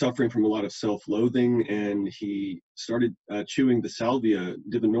was suffering from a lot of self-loathing, and he started chewing the Salvia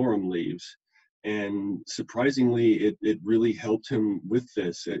divinorum leaves. And surprisingly, it really helped him with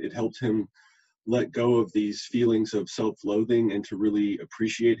this. It helped him let go of these feelings of self-loathing and to really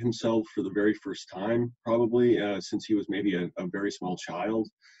appreciate himself for the very first time, probably, since he was maybe a very small child.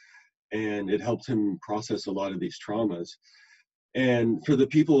 And it helped him process a lot of these traumas. And for the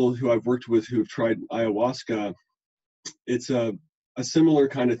people who I've worked with who've tried ayahuasca, it's a similar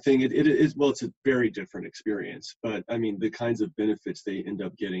kind of thing. It is, well, it's a very different experience, but I mean, the kinds of benefits they end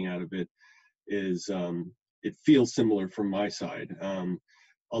up getting out of it is, it feels similar from my side.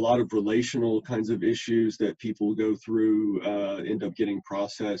 A lot of relational kinds of issues that people go through end up getting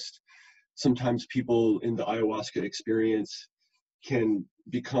processed. Sometimes people in the ayahuasca experience can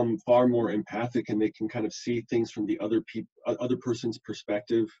become far more empathic, and they can kind of see things from the other person's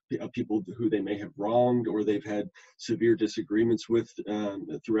perspective, people who they may have wronged or they've had severe disagreements with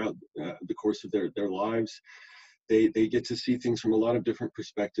throughout the course of their lives. They get to see things from a lot of different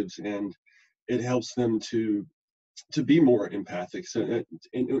perspectives, and it helps them to be more empathic. So,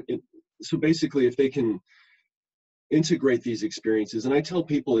 so basically, if they can integrate these experiences, and I tell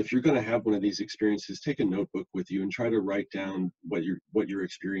people, if you're going to have one of these experiences, take a notebook with you and try to write down what your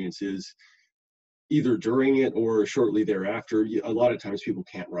experience is, either during it or shortly thereafter. A lot of times people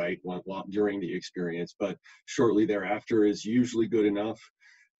can't write while during the experience, but shortly thereafter is usually good enough.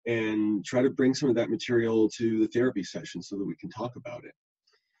 And try to bring some of that material to the therapy session so that we can talk about it.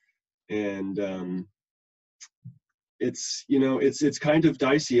 And it's kind of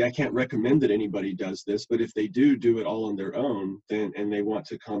dicey. I can't recommend that anybody does this, but if they do it all on their own, then, and they want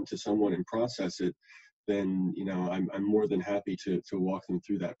to come to someone and process it, then, I'm more than happy to walk them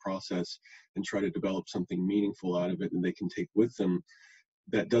through that process and try to develop something meaningful out of it and they can take with them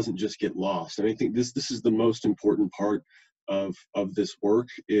that doesn't just get lost. And I think this is the most important part of this work,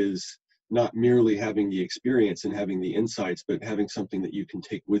 is not merely having the experience and having the insights, but having something that you can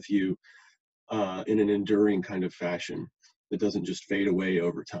take with you in an enduring kind of fashion that doesn't just fade away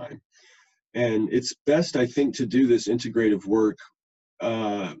over time. And it's best, I think, to do this integrative work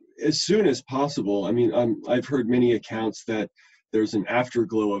as soon as possible. I mean, I've heard many accounts that there's an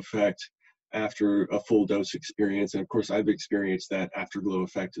afterglow effect after a full dose experience. And of course, I've experienced that afterglow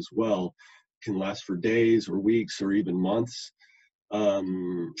effect as well. It can last for days or weeks or even months.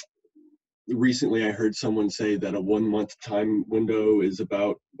 Recently, I heard someone say that a 1 month time window is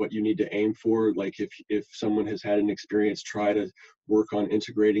about what you need to aim for. Like if someone has had an experience, try to work on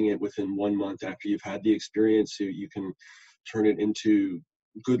integrating it within 1 month after you've had the experience, so you can turn it into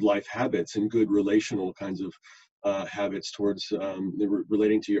good life habits and good relational kinds of habits towards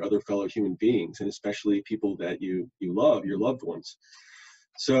relating to your other fellow human beings, and especially people that you love, your loved ones.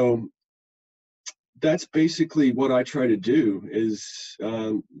 So that's basically what I try to do, is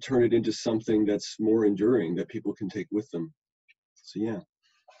turn it into something that's more enduring that people can take with them. So yeah.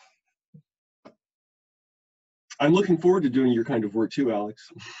 I'm looking forward to doing your kind of work too, Alex,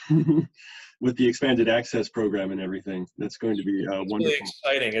 with the expanded access program and everything. That's going to be wonderful. Really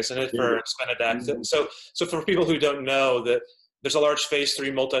exciting, isn't it, for expanded access? So for people who don't know, that there's a large phase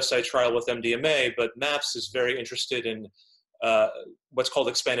 3 multi-site trial with MDMA, but MAPS is very interested in what's called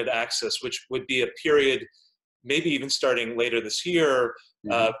expanded access, which would be a period, maybe even starting later this year,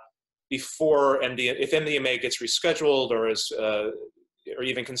 before if MDMA gets rescheduled or is or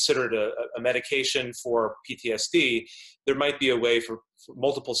even considered a medication for PTSD, there might be a way for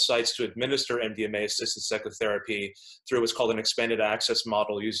multiple sites to administer MDMA-assisted psychotherapy through what's called an expanded access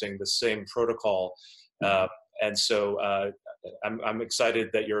model using the same protocol. And so I'm excited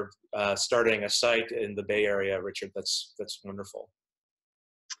that you're starting a site in the Bay Area, Richard. That's wonderful.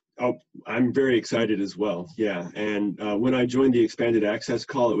 Oh, I'm very excited as well. Yeah. And when I joined the expanded access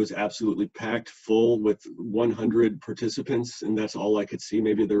call, it was absolutely packed full with 100 participants, and that's all I could see.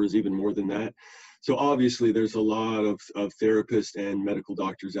 Maybe there was even more than that. So obviously there's a lot of therapists and medical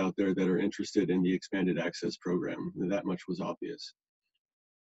doctors out there that are interested in the expanded access program. That much was obvious.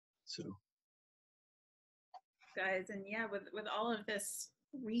 So. Guys, and yeah, with all of this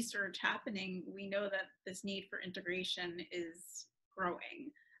research happening, we know that this need for integration is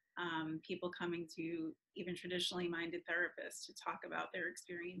growing. People coming to even traditionally minded therapists to talk about their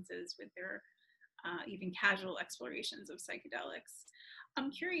experiences with their even casual explorations of psychedelics.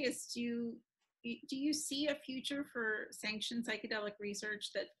 I'm curious, do you see a future for sanctioned psychedelic research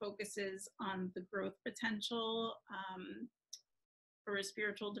that focuses on the growth potential for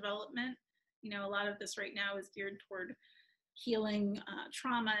spiritual development? A lot of this right now is geared toward healing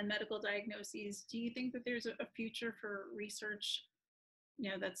trauma and medical diagnoses. Do you think that there's a future for research,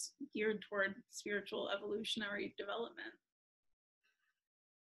 that's geared toward spiritual evolutionary development?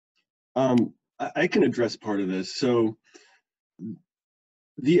 I can address part of this. So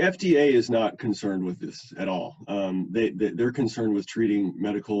the FDA is not concerned with this at all. They're concerned with treating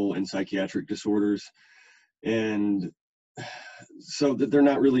medical and psychiatric disorders. And so that they're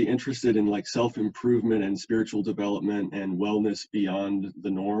not really interested in like self-improvement and spiritual development and wellness beyond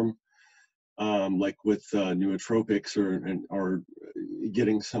the norm, like with nootropics or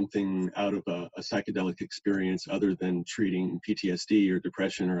getting something out of a psychedelic experience other than treating PTSD or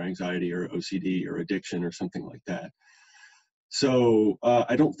depression or anxiety or OCD or addiction or something like that. So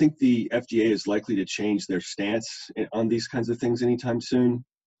I don't think the FDA is likely to change their stance on these kinds of things anytime soon.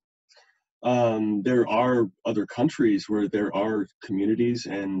 There are other countries where there are communities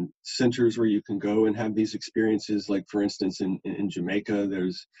and centers where you can go and have these experiences. Like, for instance, in Jamaica,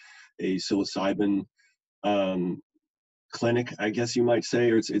 there's a psilocybin clinic, I guess you might say,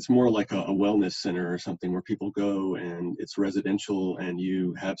 or it's more like a wellness center or something where people go and it's residential and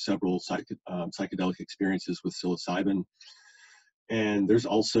you have several psychedelic experiences with psilocybin. And there's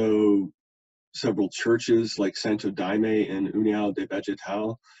also several churches like Santo Daime and União de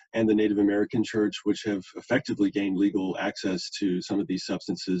Vegetal and the Native American Church, which have effectively gained legal access to some of these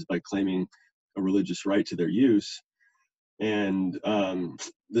substances by claiming a religious right to their use. And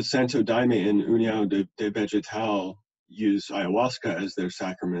the Santo Daime and União de Vegetal use ayahuasca as their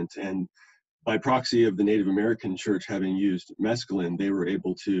sacrament. And by proxy of the Native American Church having used mescaline, they were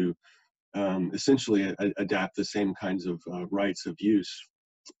able to essentially adapt the same kinds of rights of use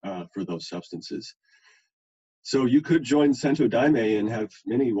for those substances. So you could join Santo Daime and have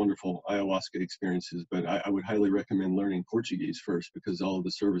many wonderful ayahuasca experiences, but I would highly recommend learning Portuguese first because all of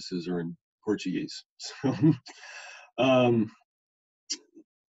the services are in Portuguese. So,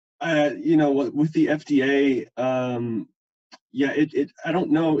 with the FDA, yeah, I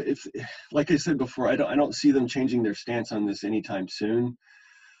don't know if, like I said before, I don't see them changing their stance on this anytime soon.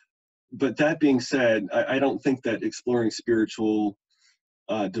 But that being said, I don't think that exploring spiritual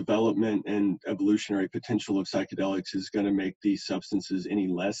development and evolutionary potential of psychedelics is going to make these substances any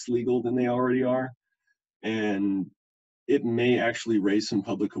less legal than they already are. And it may actually raise some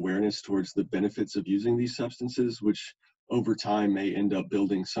public awareness towards the benefits of using these substances, which over time may end up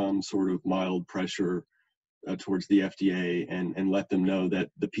building some sort of mild pressure towards the FDA and let them know that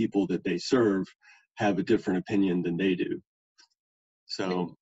the people that they serve have a different opinion than they do.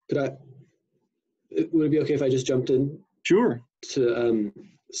 So, would it be okay if I just jumped in? Sure. I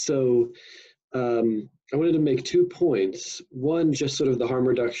wanted to make 2 points. One, just sort of the harm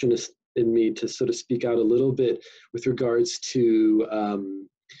reductionist in me to sort of speak out a little bit with regards to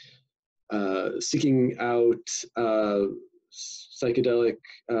seeking out psychedelic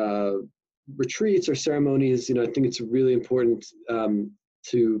retreats or ceremonies. I think it's really important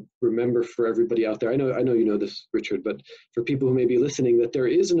to remember for everybody out there. I know you know this, Richard, but for people who may be listening, that there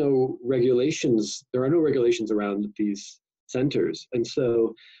are no regulations around these centers. And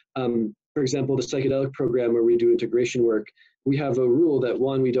so, for example, the psychedelic program where we do integration work, we have a rule that,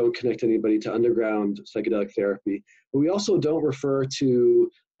 one, we don't connect anybody to underground psychedelic therapy, but we also don't refer to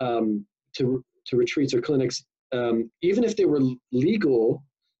retreats or clinics, even if they were legal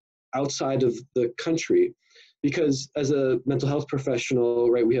outside of the country. Because as a mental health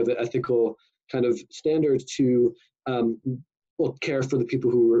professional, right, we have an ethical kind of standard to care for the people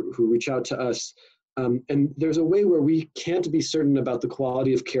who reach out to us. And there's a way where we can't be certain about the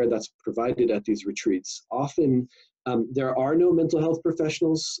quality of care that's provided at these retreats. Often there are no mental health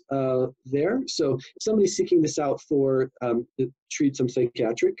professionals there. So if somebody's seeking this out to treat some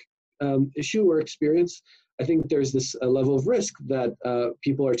psychiatric issue or experience, I think there's this level of risk that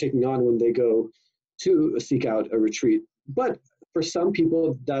people are taking on when they go to seek out a retreat. But for some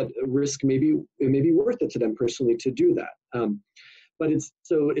people, that risk may be worth it to them personally to do that. But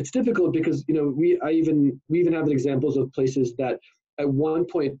it's difficult because we even have examples of places that at one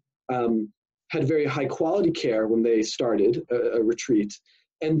point had very high quality care when they started a retreat,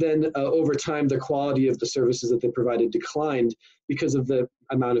 and then over time the quality of the services that they provided declined because of the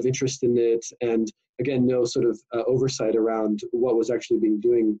amount of interest in it, and again, no sort of oversight around what was actually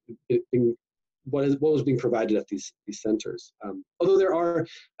what was being provided at these centers. Although there are,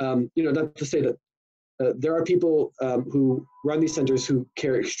 not to say that there are people who run these centers who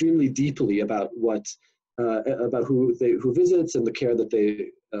care extremely deeply about who visits and the care that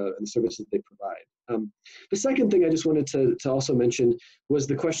they and the services they provide. The second thing I just wanted to also mention was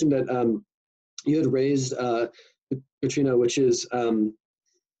the question that you had raised, Katrina, which is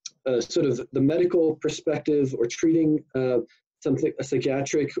sort of the medical perspective or treating something, a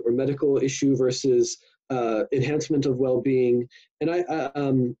psychiatric or medical issue versus enhancement of well-being.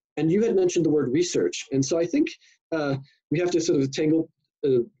 And and you had mentioned the word research, and so I think we have to sort of detangle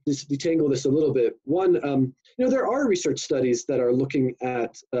this a little bit. One, you know, there are research studies that are looking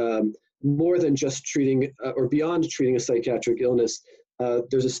at more than just treating or beyond treating a psychiatric illness.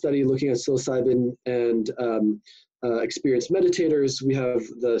 There's a study looking at psilocybin and experienced meditators. We have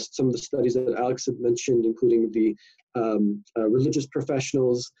some of the studies that Alex had mentioned, including the religious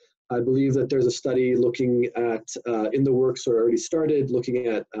professionals. I believe that there's a study looking at, in the works or already started, looking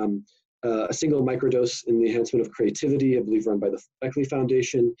at a single microdose in the enhancement of creativity, I believe run by the Beckley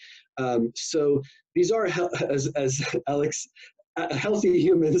Foundation. So these are, as Alex, healthy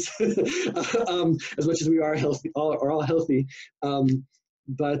humans, as much as we are healthy, are all healthy.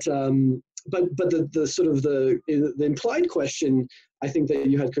 But the sort of the implied question, I think that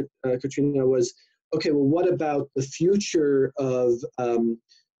you had, Katrina, was, okay, well, what about the future of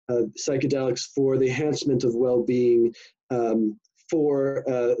psychedelics for the enhancement of well-being for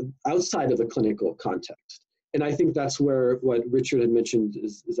outside of the clinical context? And I think that's where what Richard had mentioned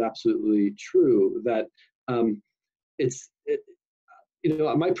is absolutely true, that you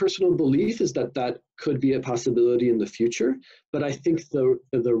know, my personal belief is that that could be a possibility in the future, but I think the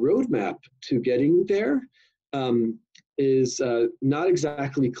roadmap to getting there is not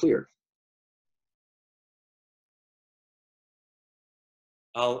exactly clear.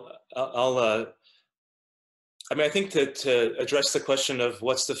 I mean, I think to address the question of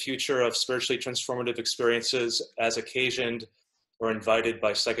what's the future of spiritually transformative experiences as occasioned or invited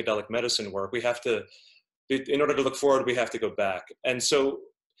by psychedelic medicine work, we have to, in order to look forward, we have to go back. And so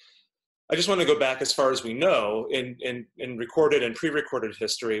I just want to go back as far as we know in recorded and pre-recorded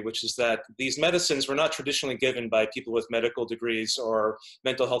history, which is that these medicines were not traditionally given by people with medical degrees or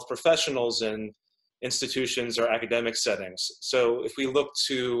mental health professionals in institutions or academic settings. So if we look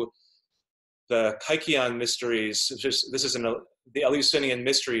to the Kykeon mysteries, this is the Eleusinian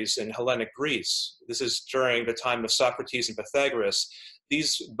mysteries in Hellenic Greece. This is during the time of Socrates and Pythagoras.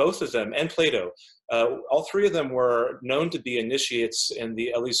 Both of them, and Plato, all three of them were known to be initiates in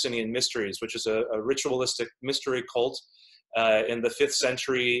the Eleusinian mysteries, which is a ritualistic mystery cult in the 5th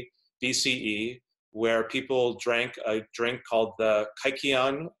century BCE, where people drank a drink called the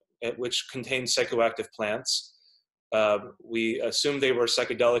Kykeon, which contained psychoactive plants. We assume they were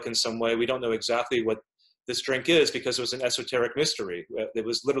psychedelic in some way. We don't know exactly what this drink is because it was an esoteric mystery. It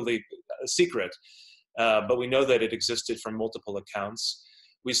was literally a secret, but we know that it existed from multiple accounts.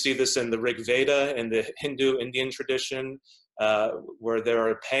 We see this in the Rig Veda in the Hindu Indian tradition, where there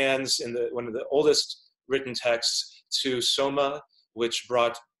are pans in one of the oldest written texts to Soma, which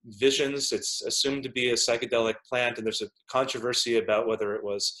brought visions. It's assumed to be a psychedelic plant, and there's a controversy about whether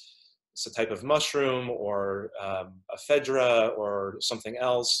it's a type of mushroom or a ephedra or something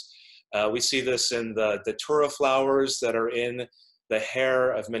else. We see this in the datura flowers that are in the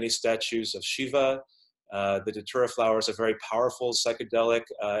hair of many statues of Shiva. The datura flower is a very powerful psychedelic.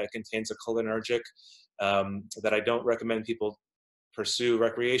 It contains a cholinergic that I don't recommend people pursue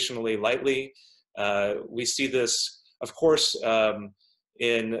recreationally lightly. We see this, of course,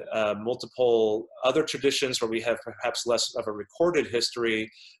 in multiple other traditions where we have perhaps less of a recorded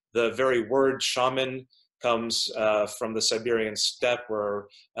history. The very word shaman comes from the Siberian steppe, where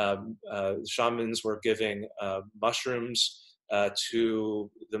shamans were giving mushrooms to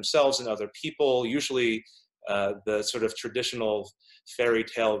themselves and other people, usually the sort of traditional fairy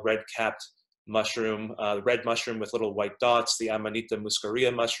tale red-capped mushroom, red mushroom with little white dots, the Amanita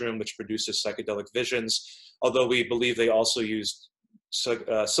muscaria mushroom, which produces psychedelic visions, although we believe they also used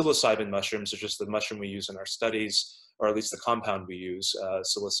psilocybin mushrooms, which is the mushroom we use in our studies, or at least the compound we use,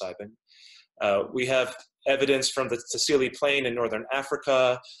 psilocybin. We have evidence from the Tassili Plain in northern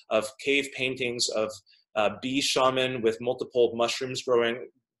Africa of cave paintings of bee shaman with multiple mushrooms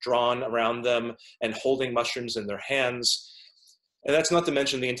drawn around them and holding mushrooms in their hands. And that's not to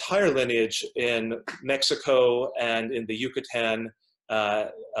mention the entire lineage in Mexico and in the Yucatan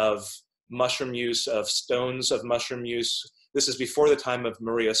of mushroom use, of stones of mushroom use. This is before the time of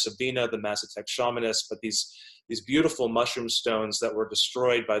Maria Sabina, the Mazatec shamanist, but these beautiful mushroom stones that were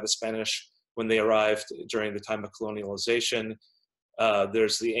destroyed by the Spanish when they arrived during the time of colonialization.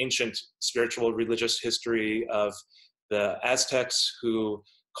 There's the ancient spiritual religious history of the Aztecs, who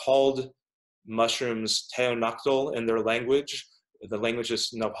called mushrooms teonactl in their language. The language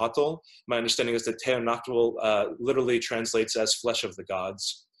is Nahuatl. My understanding is that teonactl literally translates as flesh of the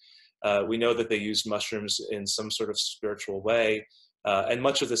gods. We know that they used mushrooms in some sort of spiritual way, and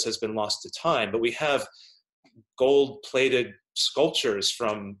much of this has been lost to time, but we have gold-plated sculptures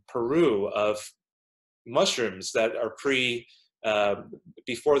from Peru of mushrooms that are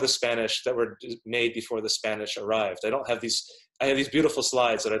before the Spanish, that were made before the Spanish arrived. I have these beautiful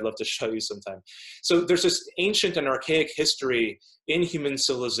slides that I'd love to show you sometime. So there's this ancient and archaic history in human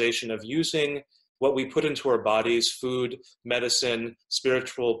civilization of using what we put into our bodies, food, medicine,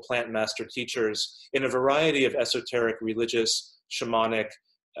 spiritual plant master teachers, in a variety of esoteric, religious, shamanic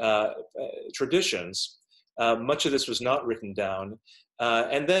traditions. Much of this was not written down.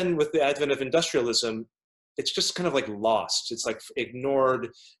 And then with the advent of industrialism, it's just kind of like lost. It's like ignored.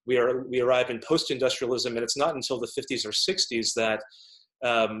 We arrive in post-industrialism, and it's not until the 50s or 60s that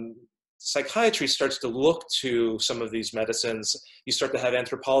psychiatry starts to look to some of these medicines. You start to have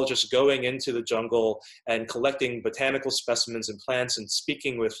anthropologists going into the jungle and collecting botanical specimens and plants and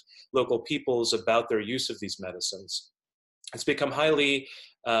speaking with local peoples about their use of these medicines. It's become highly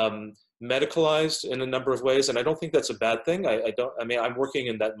medicalized in a number of ways, and I don't think that's a bad thing. I mean, I'm working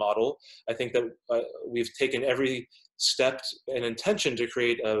in that model. I think that we've taken every step and intention to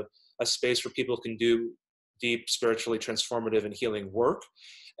create a space where people can do deep, spiritually transformative and healing work.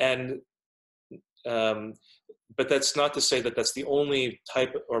 And but that's not to say that that's the only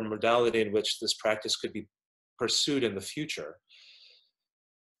type or modality in which this practice could be pursued in the future.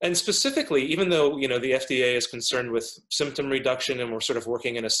 And specifically, even though the FDA is concerned with symptom reduction, and we're sort of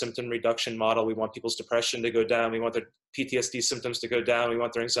working in a symptom reduction model, we want people's depression to go down, we want their PTSD symptoms to go down, we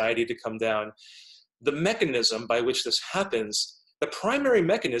want their anxiety to come down. The mechanism by which this happens, the primary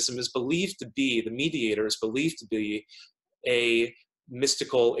mechanism is believed to be, the mediator is believed to be a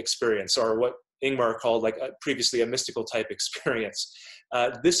mystical experience, or what Ingmar called previously a mystical type experience.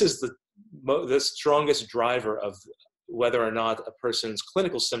 This is the strongest driver of whether or not a person's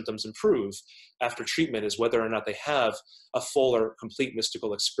clinical symptoms improve after treatment, is whether or not they have a full or complete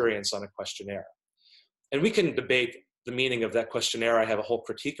mystical experience on a questionnaire. And we can debate the meaning of that questionnaire. I have a whole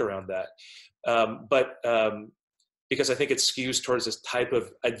critique around that. Because I think it skews towards this type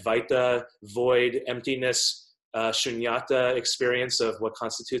of Advaita, void, emptiness, shunyata experience of what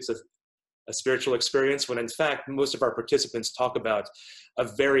constitutes a spiritual experience, when in fact, most of our participants talk about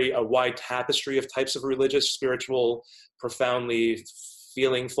a wide tapestry of types of religious, spiritual, profoundly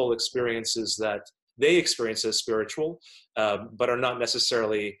feelingful experiences that they experience as spiritual, but are not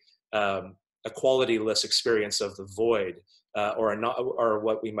necessarily a quality-less experience of the void, or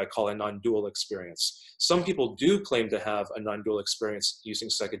what we might call a non-dual experience. Some people do claim to have a non-dual experience using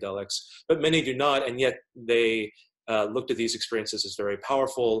psychedelics, but many do not, and yet they look to these experiences as very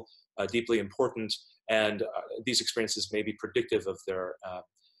powerful, deeply important, and these experiences may be predictive of their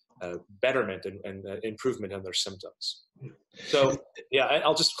betterment and improvement in their symptoms. So yeah,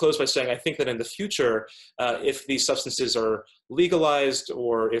 I'll just close by saying I think that in the future, if these substances are legalized,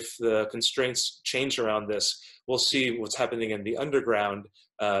 or if the constraints change around this, we'll see what's happening in the underground,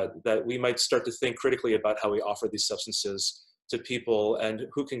 that we might start to think critically about how we offer these substances to people and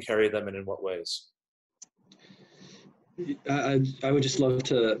who can carry them and in what ways. I would just love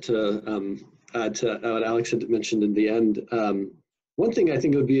to add to what Alex had mentioned in the end. One thing I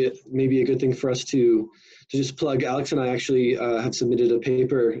think it would be maybe a good thing for us to just plug. Alex and I actually have submitted a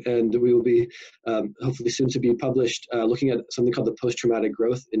paper, and we will be hopefully soon to be published, looking at something called the Post-Traumatic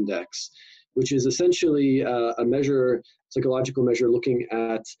Growth Index, which is essentially a psychological measure looking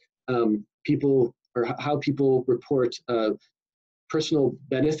at people, or how people report personal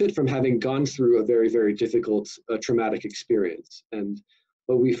benefit from having gone through a very, very difficult traumatic experience. And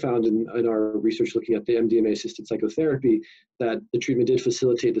what we found in our research looking at the MDMA-assisted psychotherapy, that the treatment did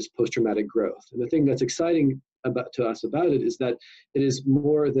facilitate this post-traumatic growth. And the thing that's exciting to us about it is that it is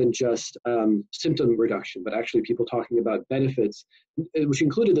more than just symptom reduction, but actually people talking about benefits, which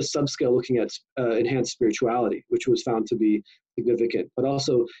included a subscale looking at enhanced spirituality, which was found to be significant, but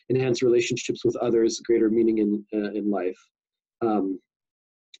also enhanced relationships with others, greater meaning in life.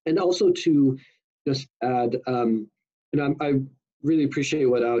 And also to just add, I really appreciate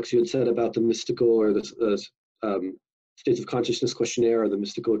what Alex, you had said about the mystical, or the states of consciousness questionnaire, or the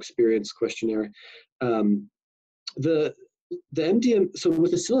mystical experience questionnaire. The MDMA, so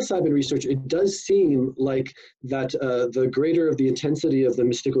with the psilocybin research, it does seem like that the greater of the intensity of the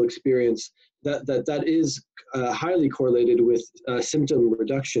mystical experience, that is highly correlated with symptom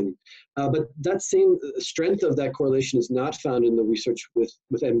reduction. But that same strength of that correlation is not found in the research with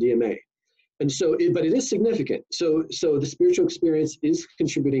MDMA. And so, but it is significant. So the spiritual experience is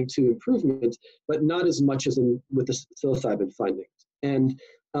contributing to improvement, but not as much as with the psilocybin findings. And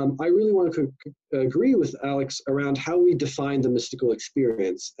I really want to agree with Alex around how we define the mystical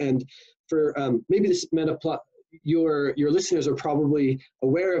experience. And for maybe this might apply, your listeners are probably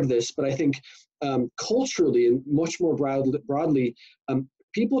aware of this, but I think culturally and much more broadly,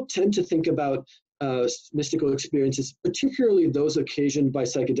 people tend to think about mystical experiences, particularly those occasioned by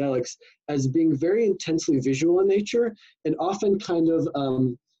psychedelics, as being very intensely visual in nature and often kind of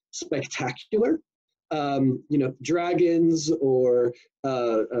spectacular. Dragons or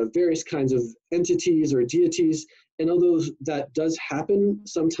various kinds of entities or deities. And although that does happen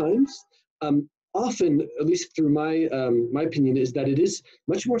sometimes, often, at least through my opinion, is that it is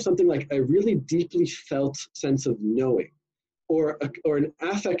much more something like a really deeply felt sense of knowing, or an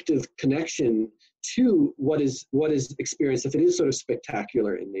affective connection to what is experienced, if it is sort of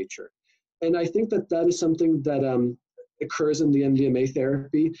spectacular in nature. And I think that is something that occurs in the MDMA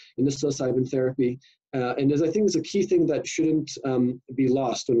therapy, in the psilocybin therapy, and as I think is a key thing that shouldn't be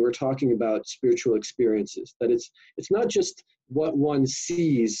lost when we're talking about spiritual experiences. That it's not just what one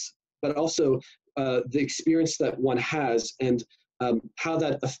sees, but also the experience that one has, and how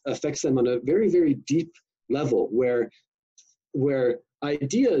that affects them on a very, very deep level, where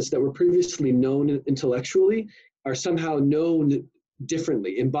ideas that were previously known intellectually are somehow known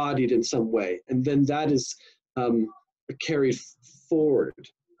differently, embodied in some way, and then that is carried forward.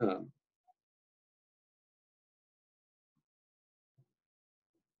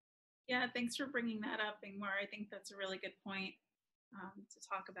 Yeah, thanks for bringing that up, Ingmar. I think that's a really good point to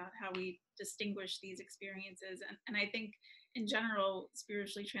talk about how we distinguish these experiences. And I think in general,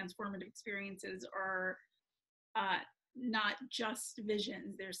 spiritually transformative experiences are not just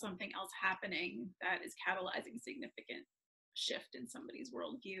visions. There's something else happening that is catalyzing significant shift in somebody's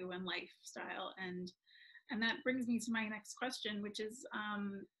worldview and lifestyle. And that brings me to my next question, which is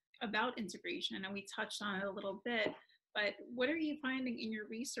about integration. And we touched on it a little bit, but what are you finding in your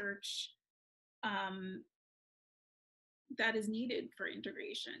research that is needed for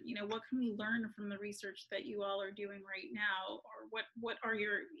integration? What can we learn from the research that you all are doing right now, or what are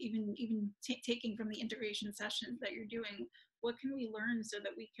your even taking from the integration sessions that you're doing? What can we learn so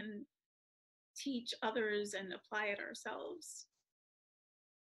that we can teach others and apply it ourselves?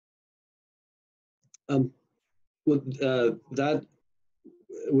 That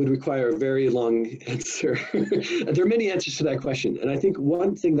would require a very long answer. There are many answers to that question. And I think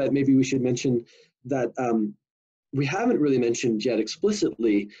one thing that maybe we should mention that we haven't really mentioned yet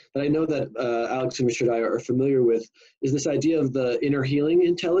explicitly, that I know that Alex and Richard and I are familiar with, is this idea of the inner healing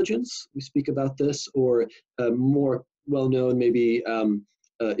intelligence. We speak about this, or more well-known maybe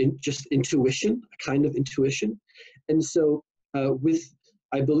just intuition, a kind of intuition. And so with,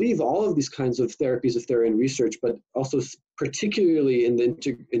 I believe, all of these kinds of therapies, if they're in research, but also particularly in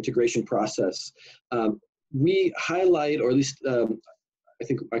the integration process, we highlight, or at least I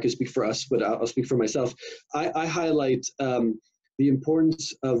think I could speak for us, but I'll speak for myself. I highlight the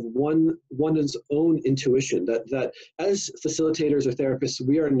importance of one's own intuition, that as facilitators or therapists,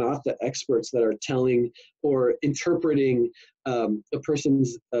 we are not the experts that are telling or interpreting a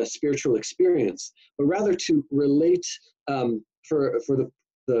person's spiritual experience, but rather to relate for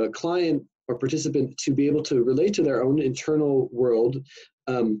the client or participant to be able to relate to their own internal world,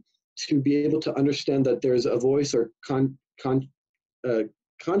 to be able to understand that there's a voice or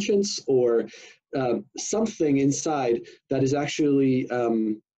conscience or something inside that is actually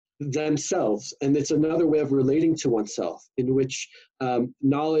themselves. And it's another way of relating to oneself, in which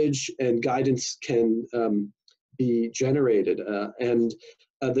knowledge and guidance can be generated. And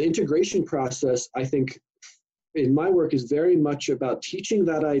the integration process, I think, in my work, is very much about teaching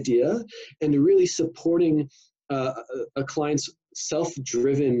that idea and really supporting a client's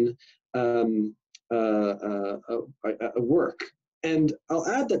self-driven work. And I'll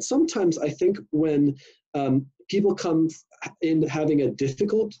add that sometimes I think when people come in having had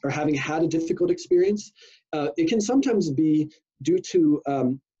a difficult experience, it can sometimes be due to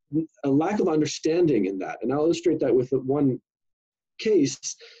a lack of understanding in that. And I'll illustrate that with one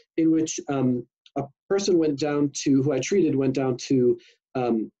case in which a person who I treated went down to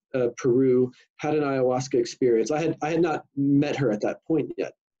Peru, had an ayahuasca experience. I had not met her at that point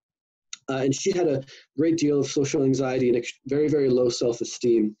yet. And she had a great deal of social anxiety and very, very low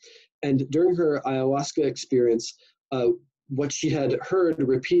self-esteem. And during her ayahuasca experience, what she had heard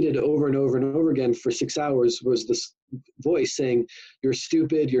repeated over and over and over again for 6 hours was this voice saying, "You're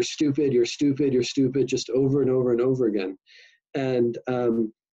stupid, you're stupid, you're stupid, you're stupid," just over and over and over again. And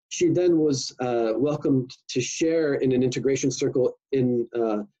she then was welcomed to share in an integration circle in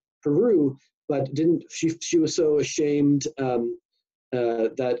Peru, but she was so ashamed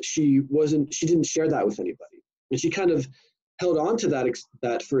that she didn't share that with anybody. And she kind of held on to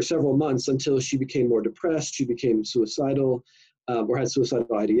that for several months until she became more depressed, she became suicidal, or had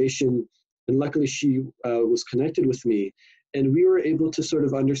suicidal ideation. And luckily she was connected with me, and we were able to sort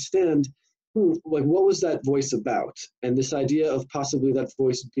of understand, like, what was that voice about? And this idea of possibly that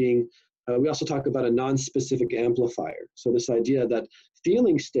voice being, we also talk about a non-specific amplifier. So this idea that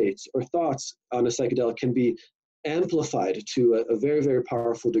feeling states or thoughts on a psychedelic can be amplified to a very, very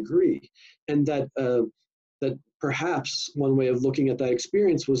powerful degree. And that, that perhaps one way of looking at that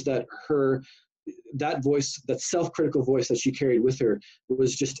experience was that that voice, that self-critical voice that she carried with her,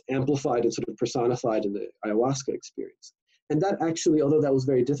 was just amplified and sort of personified in the ayahuasca experience. And that actually, although that was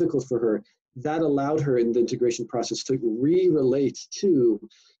very difficult for her, that allowed her in the integration process to re-relate to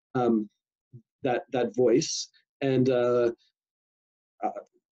that voice. And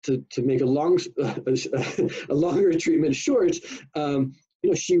to make a longer treatment short,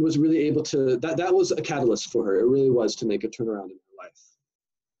 she was really able to, that was a catalyst for her. It really was, to make a turnaround in her life.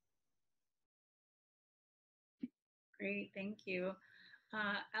 Great, thank you.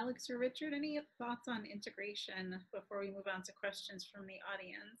 Alex or Richard, any thoughts on integration before we move on to questions from the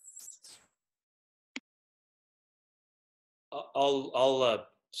audience? I'll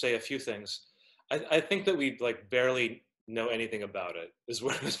say a few things. I think that we barely know anything about it, is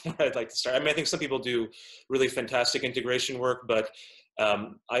where I'd like to start. I mean, I think some people do really fantastic integration work, but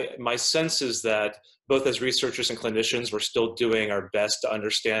my sense is that both as researchers and clinicians, we're still doing our best to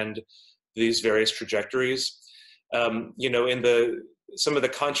understand these various trajectories. In some of the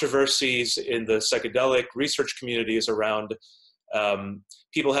controversies in the psychedelic research communities around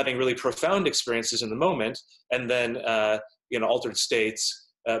people having really profound experiences in the moment, and then altered states,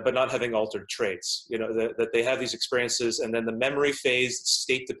 but not having altered traits. That they have these experiences, and then the memory phase,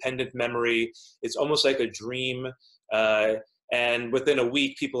 state-dependent memory, it's almost like a dream. And within a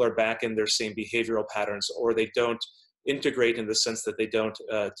week, people are back in their same behavioral patterns, or they don't integrate in the sense that they don't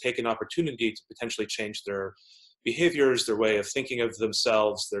take an opportunity to potentially change their behaviors, their way of thinking of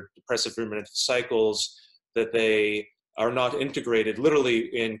themselves, their depressive ruminative cycles, that they are not integrated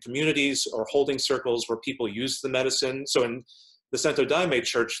literally in communities or holding circles where people use the medicine. So in the Santo Daime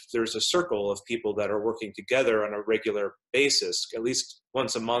Church, there's a circle of people that are working together on a regular basis, at least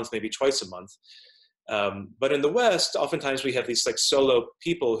once a month, maybe twice a month. But in the West, oftentimes we have these solo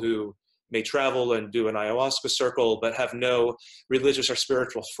people who may travel and do an ayahuasca circle, but have no religious or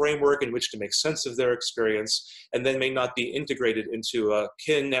spiritual framework in which to make sense of their experience, and then may not be integrated into a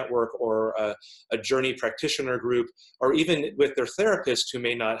kin network or a journey practitioner group, or even with their therapist who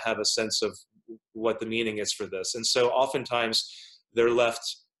may not have a sense of what the meaning is for this. And so oftentimes they're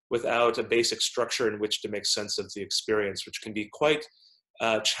left without a basic structure in which to make sense of the experience, which can be quite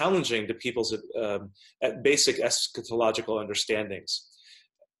challenging to people's basic eschatological understandings.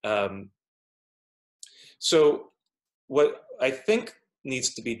 So what I think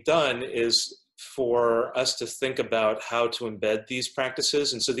needs to be done is for us to think about how to embed these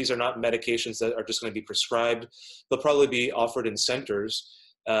practices. And so these are not medications that are just going to be prescribed. They'll probably be offered in centers.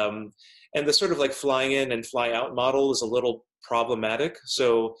 And the sort of flying in and fly out model is a little problematic.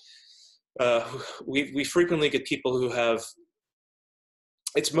 So we frequently get people who have,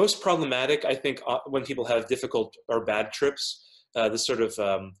 it's most problematic, I think, when people have difficult or bad trips.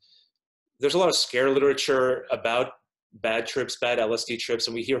 There's a lot of scare literature about bad trips, bad LSD trips,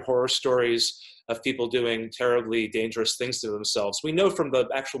 and we hear horror stories of people doing terribly dangerous things to themselves. We know from the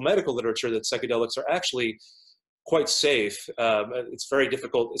actual medical literature that psychedelics are actually quite safe. It's very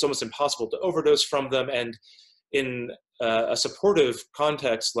difficult, it's almost impossible to overdose from them, and in a supportive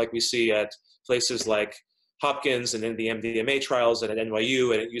context like we see at places like Hopkins and in the MDMA trials and at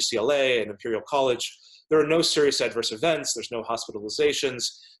NYU and at UCLA and Imperial College, there are no serious adverse events, there's no hospitalizations.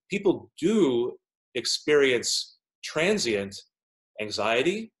 People do experience transient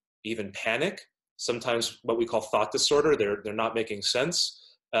anxiety, even panic, sometimes what we call thought disorder. They're not making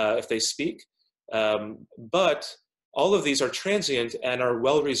sense if they speak. But all of these are transient and are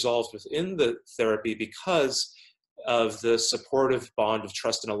well resolved within the therapy because of the supportive bond of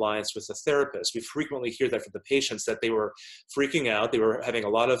trust and alliance with the therapist. We frequently hear that from the patients, that they were freaking out, they were having a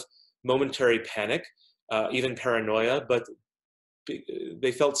lot of momentary panic, even paranoia, but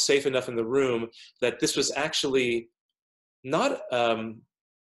they felt safe enough in the room that this was actually not,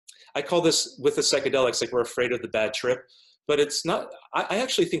 I call this with the psychedelics, we're afraid of the bad trip, but it's not, I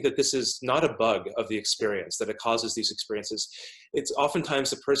actually think that this is not a bug of the experience, that it causes these experiences. It's oftentimes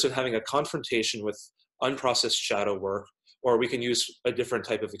the person having a confrontation with unprocessed shadow work, or we can use a different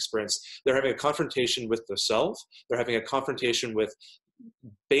type of experience. They're having a confrontation with the self, they're having a confrontation with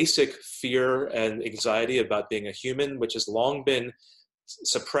basic fear and anxiety about being a human, which has long been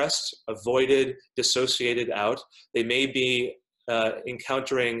suppressed, avoided, dissociated out. They may be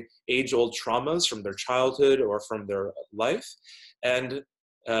encountering age-old traumas from their childhood or from their life. And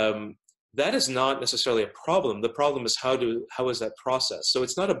that is not necessarily a problem. The problem is how is that processed? So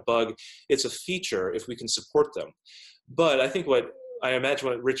it's not a bug, it's a feature if we can support them. But I think what I imagine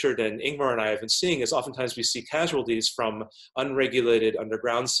what Richard and Ingmar and I have been seeing is oftentimes we see casualties from unregulated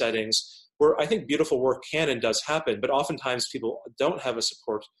underground settings where I think beautiful work can and does happen, but oftentimes people don't have a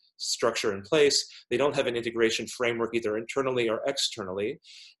support structure in place. They don't have an integration framework either internally or externally.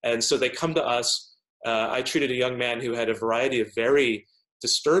 And so they come to us. I treated a young man who had a variety of very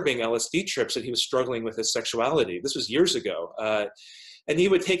disturbing LSD trips that he was struggling with his sexuality. This was years ago. And he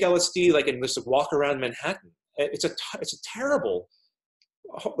would take LSD and just walk around Manhattan. It's a terrible,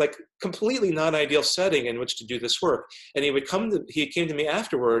 like completely non-ideal setting in which to do this work. And he came to me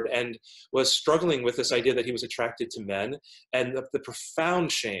afterward and was struggling with this idea that he was attracted to men, and the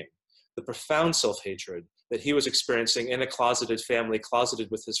profound shame, the profound self-hatred that he was experiencing in a closeted family, closeted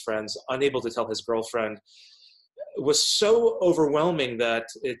with his friends, unable to tell his girlfriend, was so overwhelming that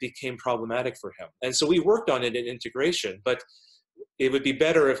it became problematic for him. And so we worked on it in integration, but it would be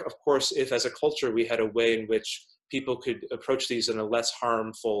better if, of course, if as a culture we had a way in which people could approach these in a less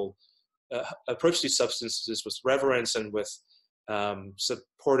harmful, approach these substances with reverence and with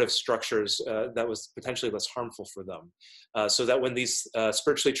supportive structures that was potentially less harmful for them. So that when these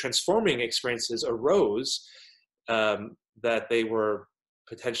spiritually transforming experiences arose, that they were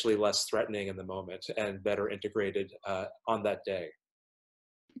potentially less threatening in the moment and better integrated on that day.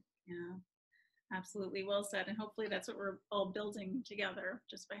 Yeah, absolutely. Well said. And hopefully that's what we're all building together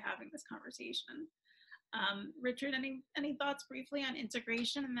just by having this conversation. Richard, any thoughts briefly on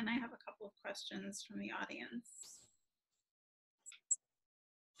integration? And then I have a couple of questions from the audience.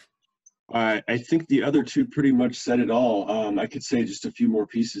 I think the other two pretty much said it all. I could say just a few more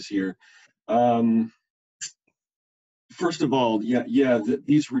pieces here. First of all,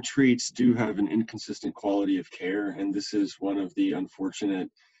 these retreats do have an inconsistent quality of care, and this is one of the unfortunate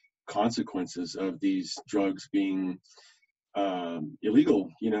consequences of these drugs being illegal,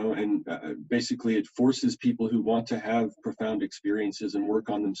 and basically it forces people who want to have profound experiences and work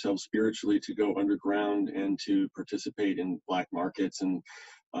on themselves spiritually to go underground and to participate in black markets and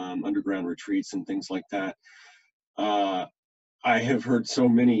underground retreats and things like that. I have heard so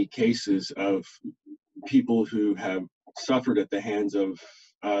many cases of people who have suffered at the hands of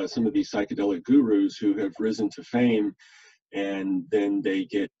some of these psychedelic gurus who have risen to fame, and then they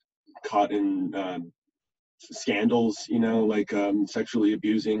get caught in scandals, sexually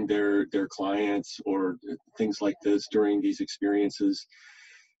abusing their clients or things like this during these experiences.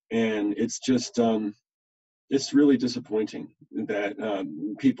 And it's just, it's really disappointing that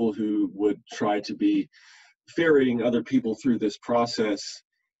people who would try to be ferreting other people through this process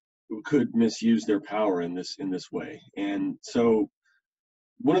could misuse their power in this way. And so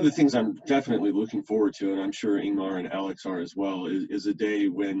one of the things I'm definitely looking forward to, and I'm sure Ingmar and Alex are as well, is a day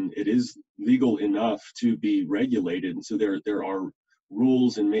when it is legal enough to be regulated. And so there are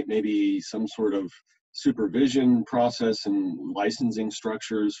rules and maybe some sort of supervision process and licensing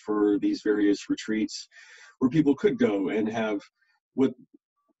structures for these various retreats where people could go and have what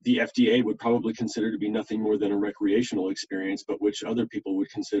the FDA would probably consider to be nothing more than a recreational experience, but which other people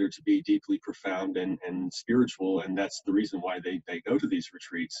would consider to be deeply profound and spiritual. And that's the reason why they go to these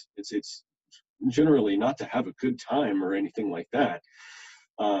retreats. It's generally not to have a good time or anything like that.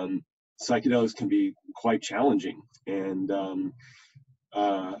 Psychedelics can be quite challenging. And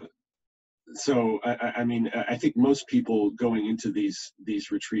so, I think most people going into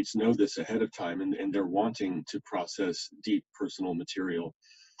these retreats know this ahead of time, and they're wanting to process deep personal material.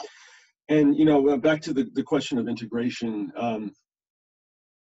 And, back to the question of integration,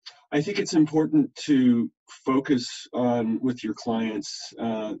 I think it's important to focus on, with your clients,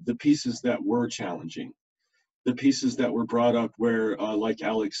 the pieces that were challenging, the pieces that were brought up where, like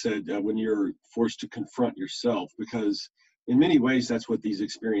Alex said, when you're forced to confront yourself, because in many ways, that's what these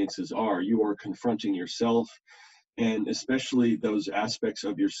experiences are. You are confronting yourself, and especially those aspects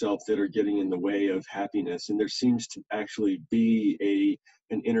of yourself that are getting in the way of happiness. And there seems to actually be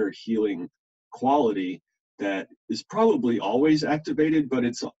an inner healing quality that is probably always activated, but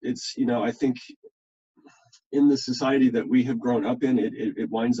it's I think in the society that we have grown up in, it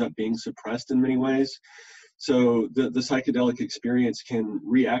winds up being suppressed in many ways. So the psychedelic experience can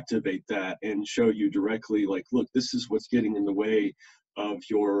reactivate that and show you directly, like, look, this is what's getting in the way of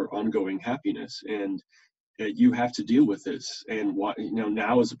your ongoing happiness, and you have to deal with this, and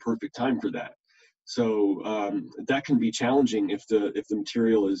now is a perfect time for that. So that can be challenging if the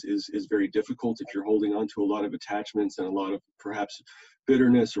material is very difficult, if you're holding on to a lot of attachments and a lot of perhaps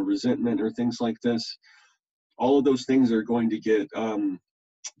bitterness or resentment or things like this. All of those things are going to get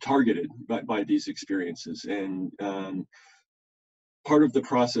targeted by these experiences, and part of the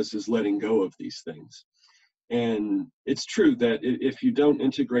process is letting go of these things. And it's true that if you don't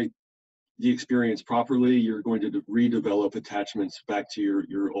integrate the experience properly, you're going to redevelop attachments back to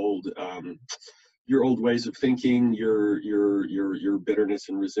your old ways of thinking, your bitterness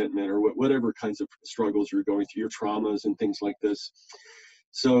and resentment, or whatever kinds of struggles you're going through, your traumas and things like this.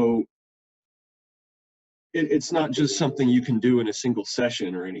 So it's not just something you can do in a single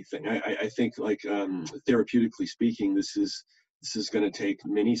session or anything. I think, like, therapeutically speaking, this is going to take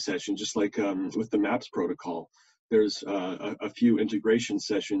many sessions, just like with the MAPS protocol. There's a few integration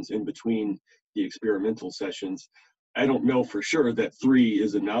sessions in between the experimental sessions. I don't know for sure that 3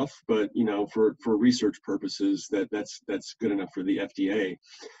 is enough, but for research purposes, that's good enough for the FDA.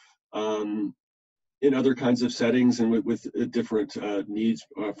 In other kinds of settings and with different needs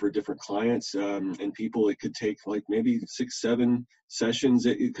for different clients and people, it could take like maybe 6-7 sessions.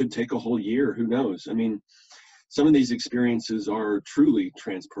 It could take a whole year. Who knows? I mean, some of these experiences are truly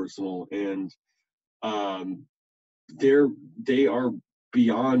transpersonal, and they are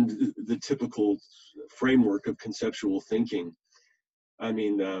beyond the typical framework of conceptual thinking. I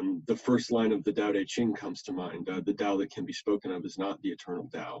mean, the first line of the Tao Te Ching comes to mind. The Tao that can be spoken of is not the eternal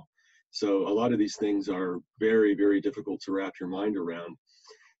Tao. So a lot of these things are very, very difficult to wrap your mind around.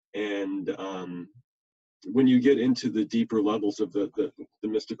 And when you get into the deeper levels of the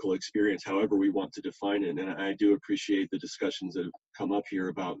mystical experience, however we want to define it, and I do appreciate the discussions that have come up here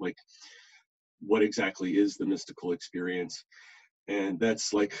about, like, what exactly is the mystical experience. And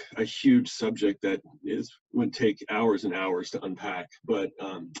that's like a huge subject that would take hours and hours to unpack. But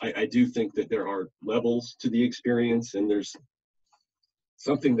I do think that there are levels to the experience, and there's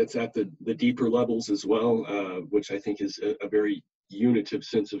something that's at the deeper levels as well, which I think is a very unitive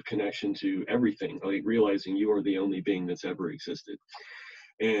sense of connection to everything, like realizing you are the only being that's ever existed,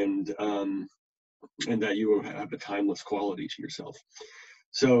 and that you have a timeless quality to yourself.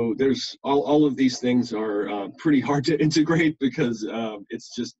 So there's all of these things are pretty hard to integrate because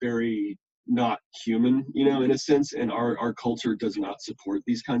it's just very not human, in a sense, and our culture does not support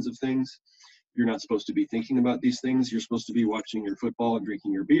these kinds of things. You're not supposed to be thinking about these things. You're supposed to be watching your football and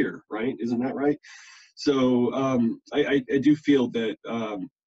drinking your beer, right? Isn't that right? So I do feel that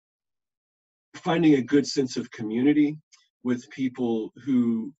finding a good sense of community with people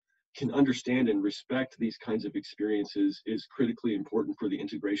who can understand and respect these kinds of experiences is critically important for the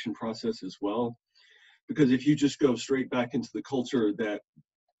integration process as well. Because if you just go straight back into the culture that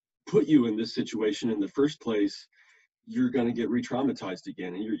put you in this situation in the first place, you're going to get re-traumatized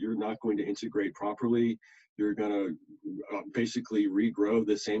again, and you're not going to integrate properly. You're going to basically regrow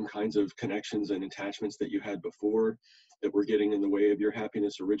the same kinds of connections and attachments that you had before that were getting in the way of your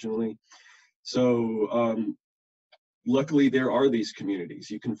happiness originally. So luckily, there are these communities.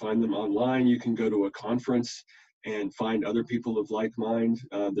 You can find them online. You can go to a conference and find other people of like mind.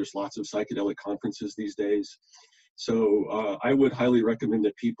 There's lots of psychedelic conferences these days. So I would highly recommend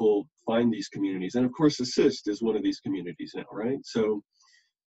that people find these communities. And of course, ACISTE is one of these communities now, right? So,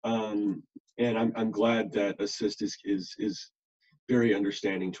 and I'm glad that ACISTE is very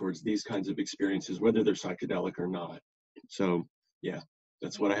understanding towards these kinds of experiences, whether they're psychedelic or not. So yeah,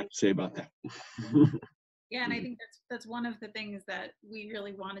 that's what I have to say about that. Yeah, and I think that's one of the things that we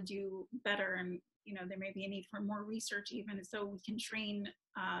really want to do better, and there may be a need for more research even, so we can train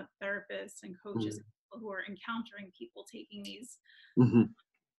therapists and coaches and people who are encountering people taking these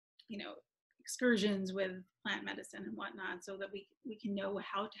excursions with plant medicine and whatnot, so that we can know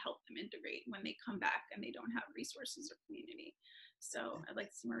how to help them integrate when they come back and they don't have resources or community. So I'd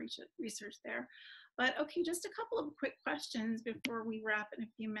like to see more research there. But okay, just a couple of quick questions before we wrap in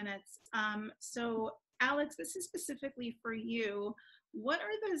a few minutes. So Alex, this is specifically for you. What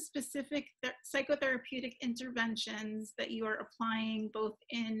are the specific psychotherapeutic interventions that you are applying both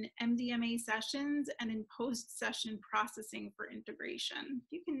in MDMA sessions and in post-session processing for integration?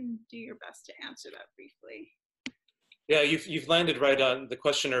 You can do your best to answer that briefly. Yeah, you've landed right on the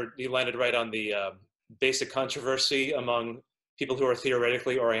question, or you landed right on the basic controversy among people who are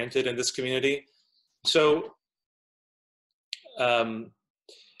theoretically oriented in this community. So,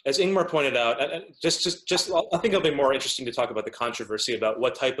 as Ingmar pointed out, I think it'll be more interesting to talk about the controversy about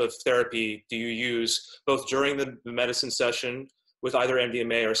what type of therapy do you use both during the medicine session with either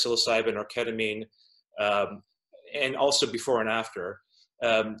MDMA or psilocybin or ketamine, and also before and after.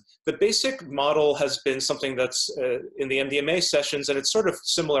 The basic model has been something that's in the MDMA sessions, and it's sort of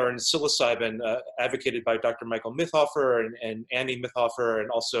similar in psilocybin, advocated by Dr. Michael Mithoefer and Andy Mithoefer,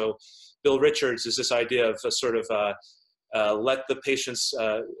 and also Bill Richards, is this idea of a sort of let the patients,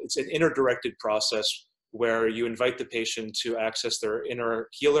 it's an inner-directed process where you invite the patient to access their inner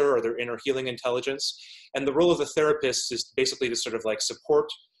healer or their inner healing intelligence. And the role of the therapist is basically to sort of like support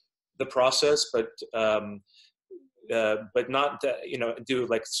the process, but not, do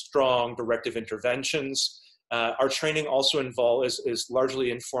like strong directive interventions. Our training also is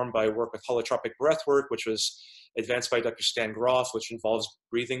largely informed by work with holotropic breath work, which was advanced by Dr. Stan Groff, which involves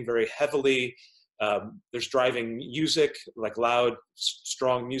breathing very heavily. There's driving music, like loud,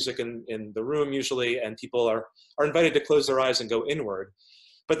 strong music in the room usually, and people are invited to close their eyes and go inward.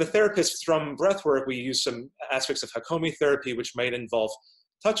 But the therapists from breathwork, we use some aspects of Hakomi therapy, which might involve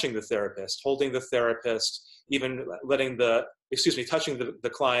touching the therapist, holding the therapist, even touching the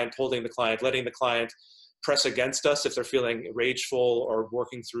client, holding the client, letting the client press against us if they're feeling rageful or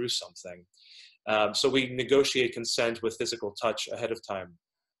working through something. So we negotiate consent with physical touch ahead of time.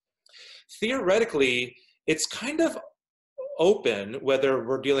 Theoretically, it's kind of open whether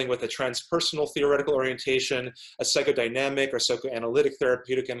we're dealing with a transpersonal theoretical orientation, a psychodynamic or psychoanalytic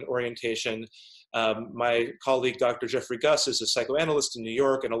therapeutic orientation. My colleague, Dr. Jeffrey Guss, is a psychoanalyst in New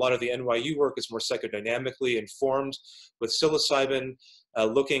York, and a lot of the NYU work is more psychodynamically informed with psilocybin,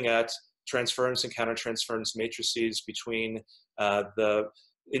 looking at transference and countertransference matrices between the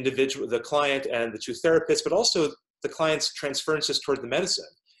client and the two therapists, but also the client's transferences toward the medicine.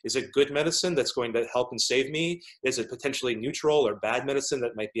 Is it good medicine that's going to help and save me? Is it potentially neutral or bad medicine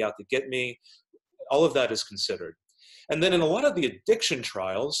that might be out to get me? All of that is considered. And then in a lot of the addiction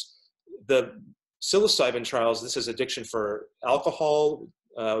trials, the psilocybin trials, this is addiction for alcohol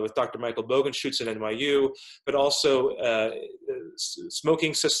with Dr. Michael Bogenschutz at NYU, but also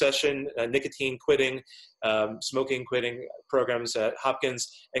smoking cessation, nicotine quitting, smoking quitting programs at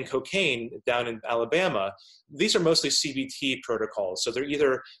Hopkins, and cocaine down in Alabama. These are mostly CBT protocols. So they're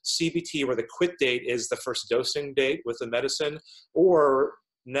either CBT where the quit date is the first dosing date with the medicine, or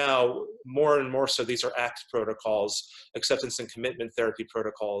now more and more so these are ACT protocols, acceptance and commitment therapy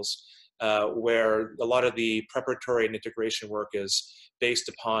protocols, where a lot of the preparatory and integration work is based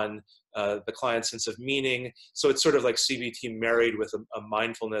upon the client's sense of meaning. So it's sort of like CBT married with a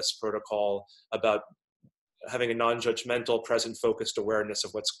mindfulness protocol about having a non-judgmental, present-focused awareness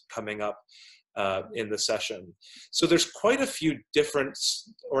of what's coming up in the session. So there's quite a few different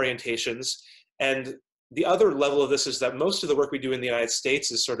orientations. And the other level of this is that most of the work we do in the United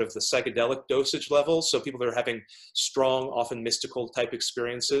States is sort of the psychedelic dosage level. So people that are having strong, often mystical type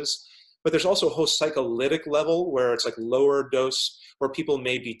experiences. But there's also a whole psycholytic level where it's like lower dose, where people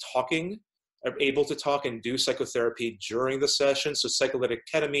may be talking, are able to talk and do psychotherapy during the session. So psycholytic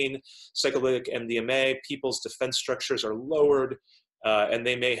ketamine, psycholytic MDMA, people's defense structures are lowered, and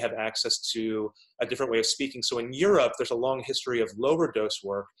they may have access to a different way of speaking. So in Europe, there's a long history of lower dose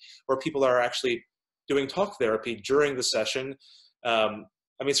work where people are actually doing talk therapy during the session.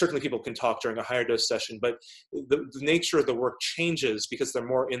 I mean, certainly people can talk during a higher dose session, but the nature of the work changes because they're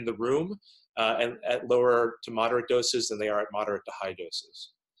more in the room and at lower to moderate doses than they are at moderate to high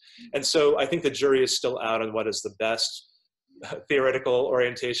doses. And so I think the jury is still out on what is the best theoretical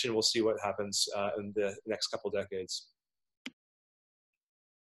orientation. We'll see what happens in the next couple decades.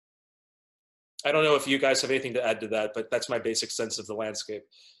 I don't know if you guys have anything to add to that, but that's my basic sense of the landscape.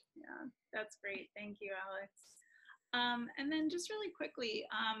 Yeah, that's great. Thank you, Alex. And then just really quickly,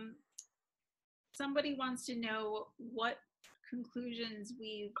 somebody wants to know what conclusions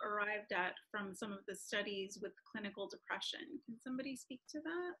we've arrived at from some of the studies with clinical depression. Can somebody speak to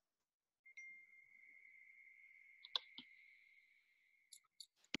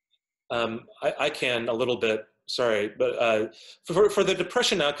that? I can a little bit, sorry, but for the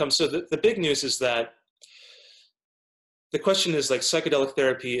depression outcomes, so the big news is that the question is like psychedelic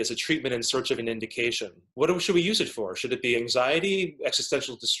therapy is a treatment in search of an indication. What should we use it for? Should it be anxiety,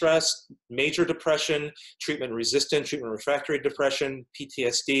 existential distress, major depression, treatment resistant, treatment refractory depression,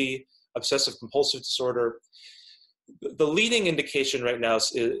 PTSD, obsessive compulsive disorder? The leading indication right now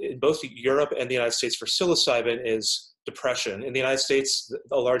in both Europe and the United States for psilocybin is depression. In the United States,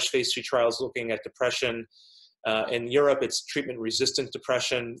 a large phase 3 trial is looking at depression. In Europe, it's treatment resistant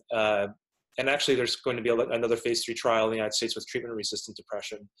depression. And actually, there's going to be another phase 3 trial in the United States with treatment-resistant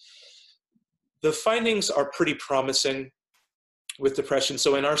depression. The findings are pretty promising with depression.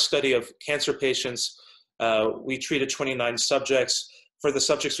 So in our study of cancer patients, we treated 29 subjects. For the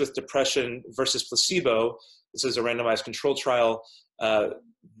subjects with depression versus placebo, this is a randomized control trial,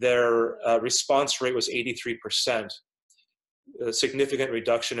 their response rate was 83%. A significant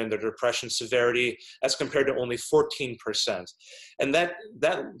reduction in their depression severity as compared to only 14%. And that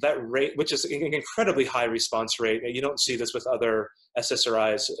rate, which is an incredibly high response rate, you don't see this with other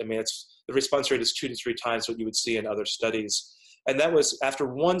SSRIs. I mean, the response rate is 2 to 3 times what you would see in other studies. And that was after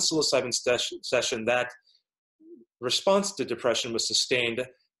one psilocybin session, that response to depression was sustained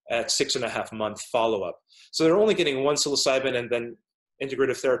at 6.5 month follow-up. So they're only getting one psilocybin and then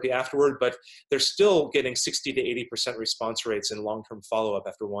integrative therapy afterward, but they're still getting 60 to 80% response rates in long-term follow-up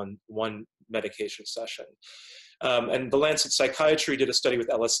after one medication session. And the Lancet Psychiatry did a study with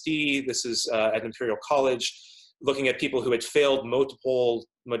LSD. This is at Imperial College, looking at people who had failed multiple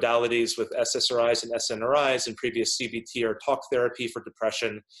modalities with SSRIs and SNRIs and previous CBT or talk therapy for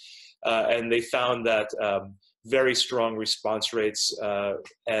depression. And they found that very strong response rates,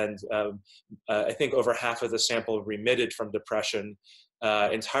 and I think over half of the sample remitted from depression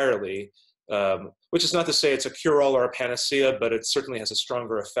entirely, which is not to say it's a cure-all or a panacea, but it certainly has a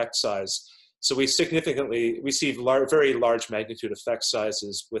stronger effect size. So we see very large magnitude effect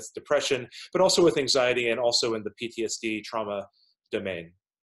sizes with depression, but also with anxiety and also in the PTSD trauma domain.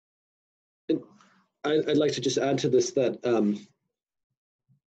 And I'd like to just add to this that,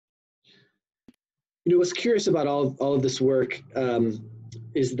 what's curious about all of this work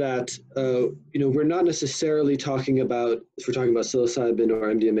is that, we're not necessarily talking about, if we're talking about psilocybin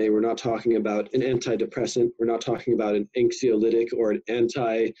or MDMA, we're not talking about an antidepressant, we're not talking about an anxiolytic or an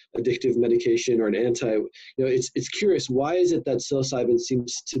anti-addictive medication or an it's curious, why is it that psilocybin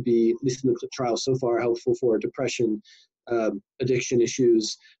seems to be, at least in the trial so far, helpful for depression, addiction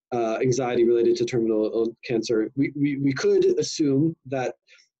issues, anxiety related to terminal cancer? We could assume that,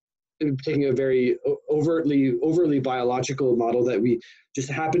 taking a very overly biological model, that we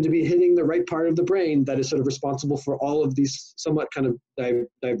just happen to be hitting the right part of the brain that is sort of responsible for all of these somewhat kind of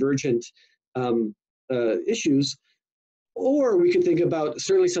divergent issues. Or we could think about,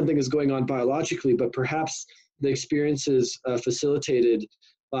 certainly something is going on biologically, but perhaps the experiences facilitated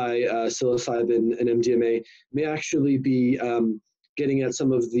by psilocybin and MDMA may actually be getting at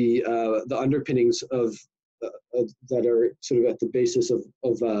some of the underpinnings of that are sort of at the basis of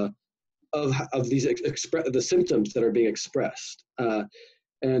these the symptoms that are being expressed.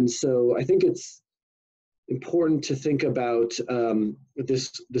 And so I think it's important to think about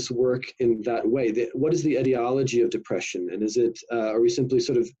this work in that way. What is the etiology of depression? And is it, are we simply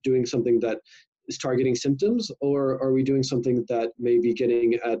sort of doing something that is targeting symptoms, or are we doing something that may be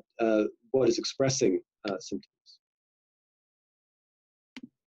getting at what is expressing symptoms?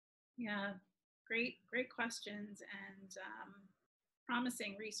 Yeah, great questions, and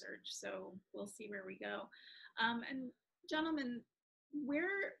promising research. So we'll see where we go. And gentlemen,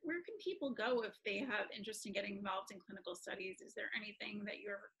 where can people go if they have interest in getting involved in clinical studies? Is there anything that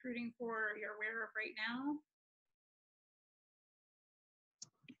you're recruiting for or you're aware of right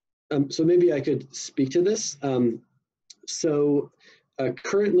now? So maybe I could speak to this.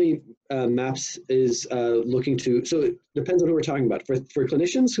 Currently, MAPS is looking to, so it depends on who we're talking about. For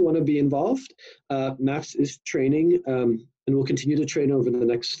clinicians who want to be involved, MAPS is training and will continue to train over the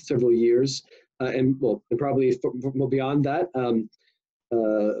next several years, and probably beyond that.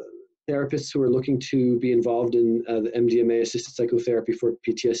 Therapists who are looking to be involved in the MDMA-assisted psychotherapy for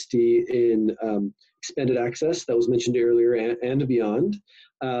PTSD in expanded access that was mentioned earlier and beyond.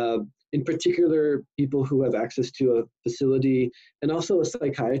 In particular, people who have access to a facility, and also a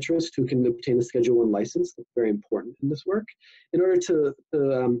psychiatrist who can obtain a Schedule I license. That's very important in this work. In order to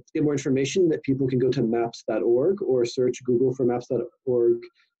get more information, that people can go to maps.org or search Google for maps.org,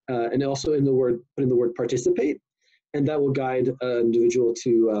 and also put in the word participate, and that will guide an individual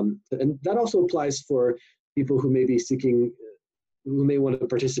to, and that also applies for people who may be seeking, who may want to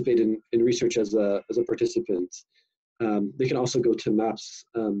participate in research as a participant. They can also go to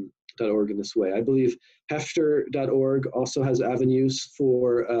maps.org in this way. I believe Hefter.org also has avenues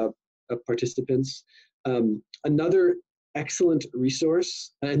for participants. Another excellent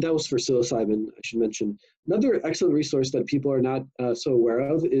resource, and that was for psilocybin, I should mention. Another excellent resource that people are not so aware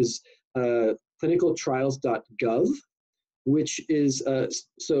of is clinicaltrials.gov, which is,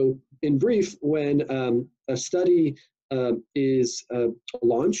 so in brief, when a study is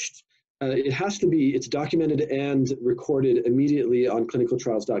launched, it's documented and recorded immediately on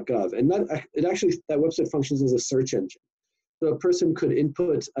clinicaltrials.gov. And that website functions as a search engine. So a person could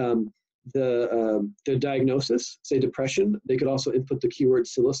input the diagnosis, say depression. They could also input the keyword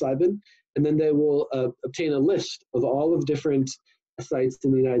psilocybin, and then they will obtain a list of all of different sites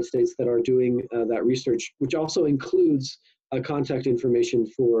in the United States that are doing that research, which also includes contact information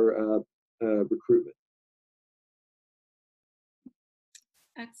for recruitment.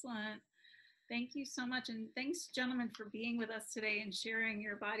 Excellent. Thank you so much. And thanks, gentlemen, for being with us today and sharing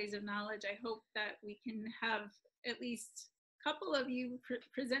your bodies of knowledge. I hope that we can have at least a couple of you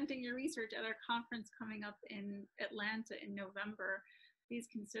presenting your research at our conference coming up in Atlanta in November. Please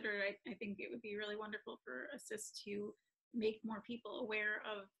consider it. I think it would be really wonderful for ACISTE to make more people aware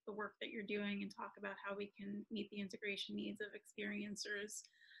of the work that you're doing and talk about how we can meet the integration needs of experiencers.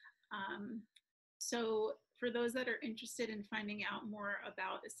 So for those that are interested in finding out more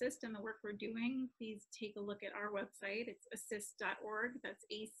about ACISTE and the work we're doing, please take a look at our website. It's aciste.org. That's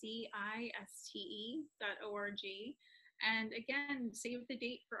ACISTE.org. And again, save the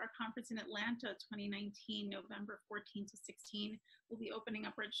date for our conference in Atlanta 2019, November 14 to 16. We'll be opening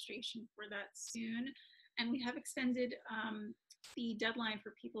up registration for that soon. And we have extended the deadline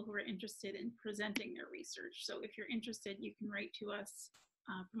for people who are interested in presenting their research. So if you're interested, you can write to us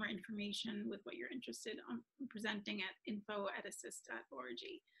for more information with what you're interested in presenting at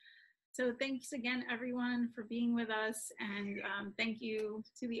info@aciste.org. So thanks again, everyone, for being with us. And thank you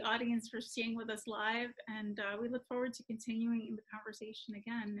to the audience for staying with us live. And we look forward to continuing the conversation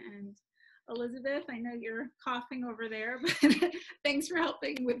again. And Elizabeth, I know you're coughing over there, but thanks for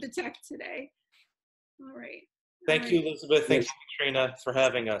helping with the tech today. All right. Thank you, Elizabeth. Thank you, Katrina, for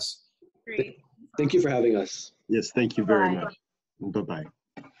having us. Great. Thank you for having us. Yes, thank you very Bye. much.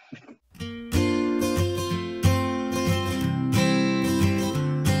 Bye-bye.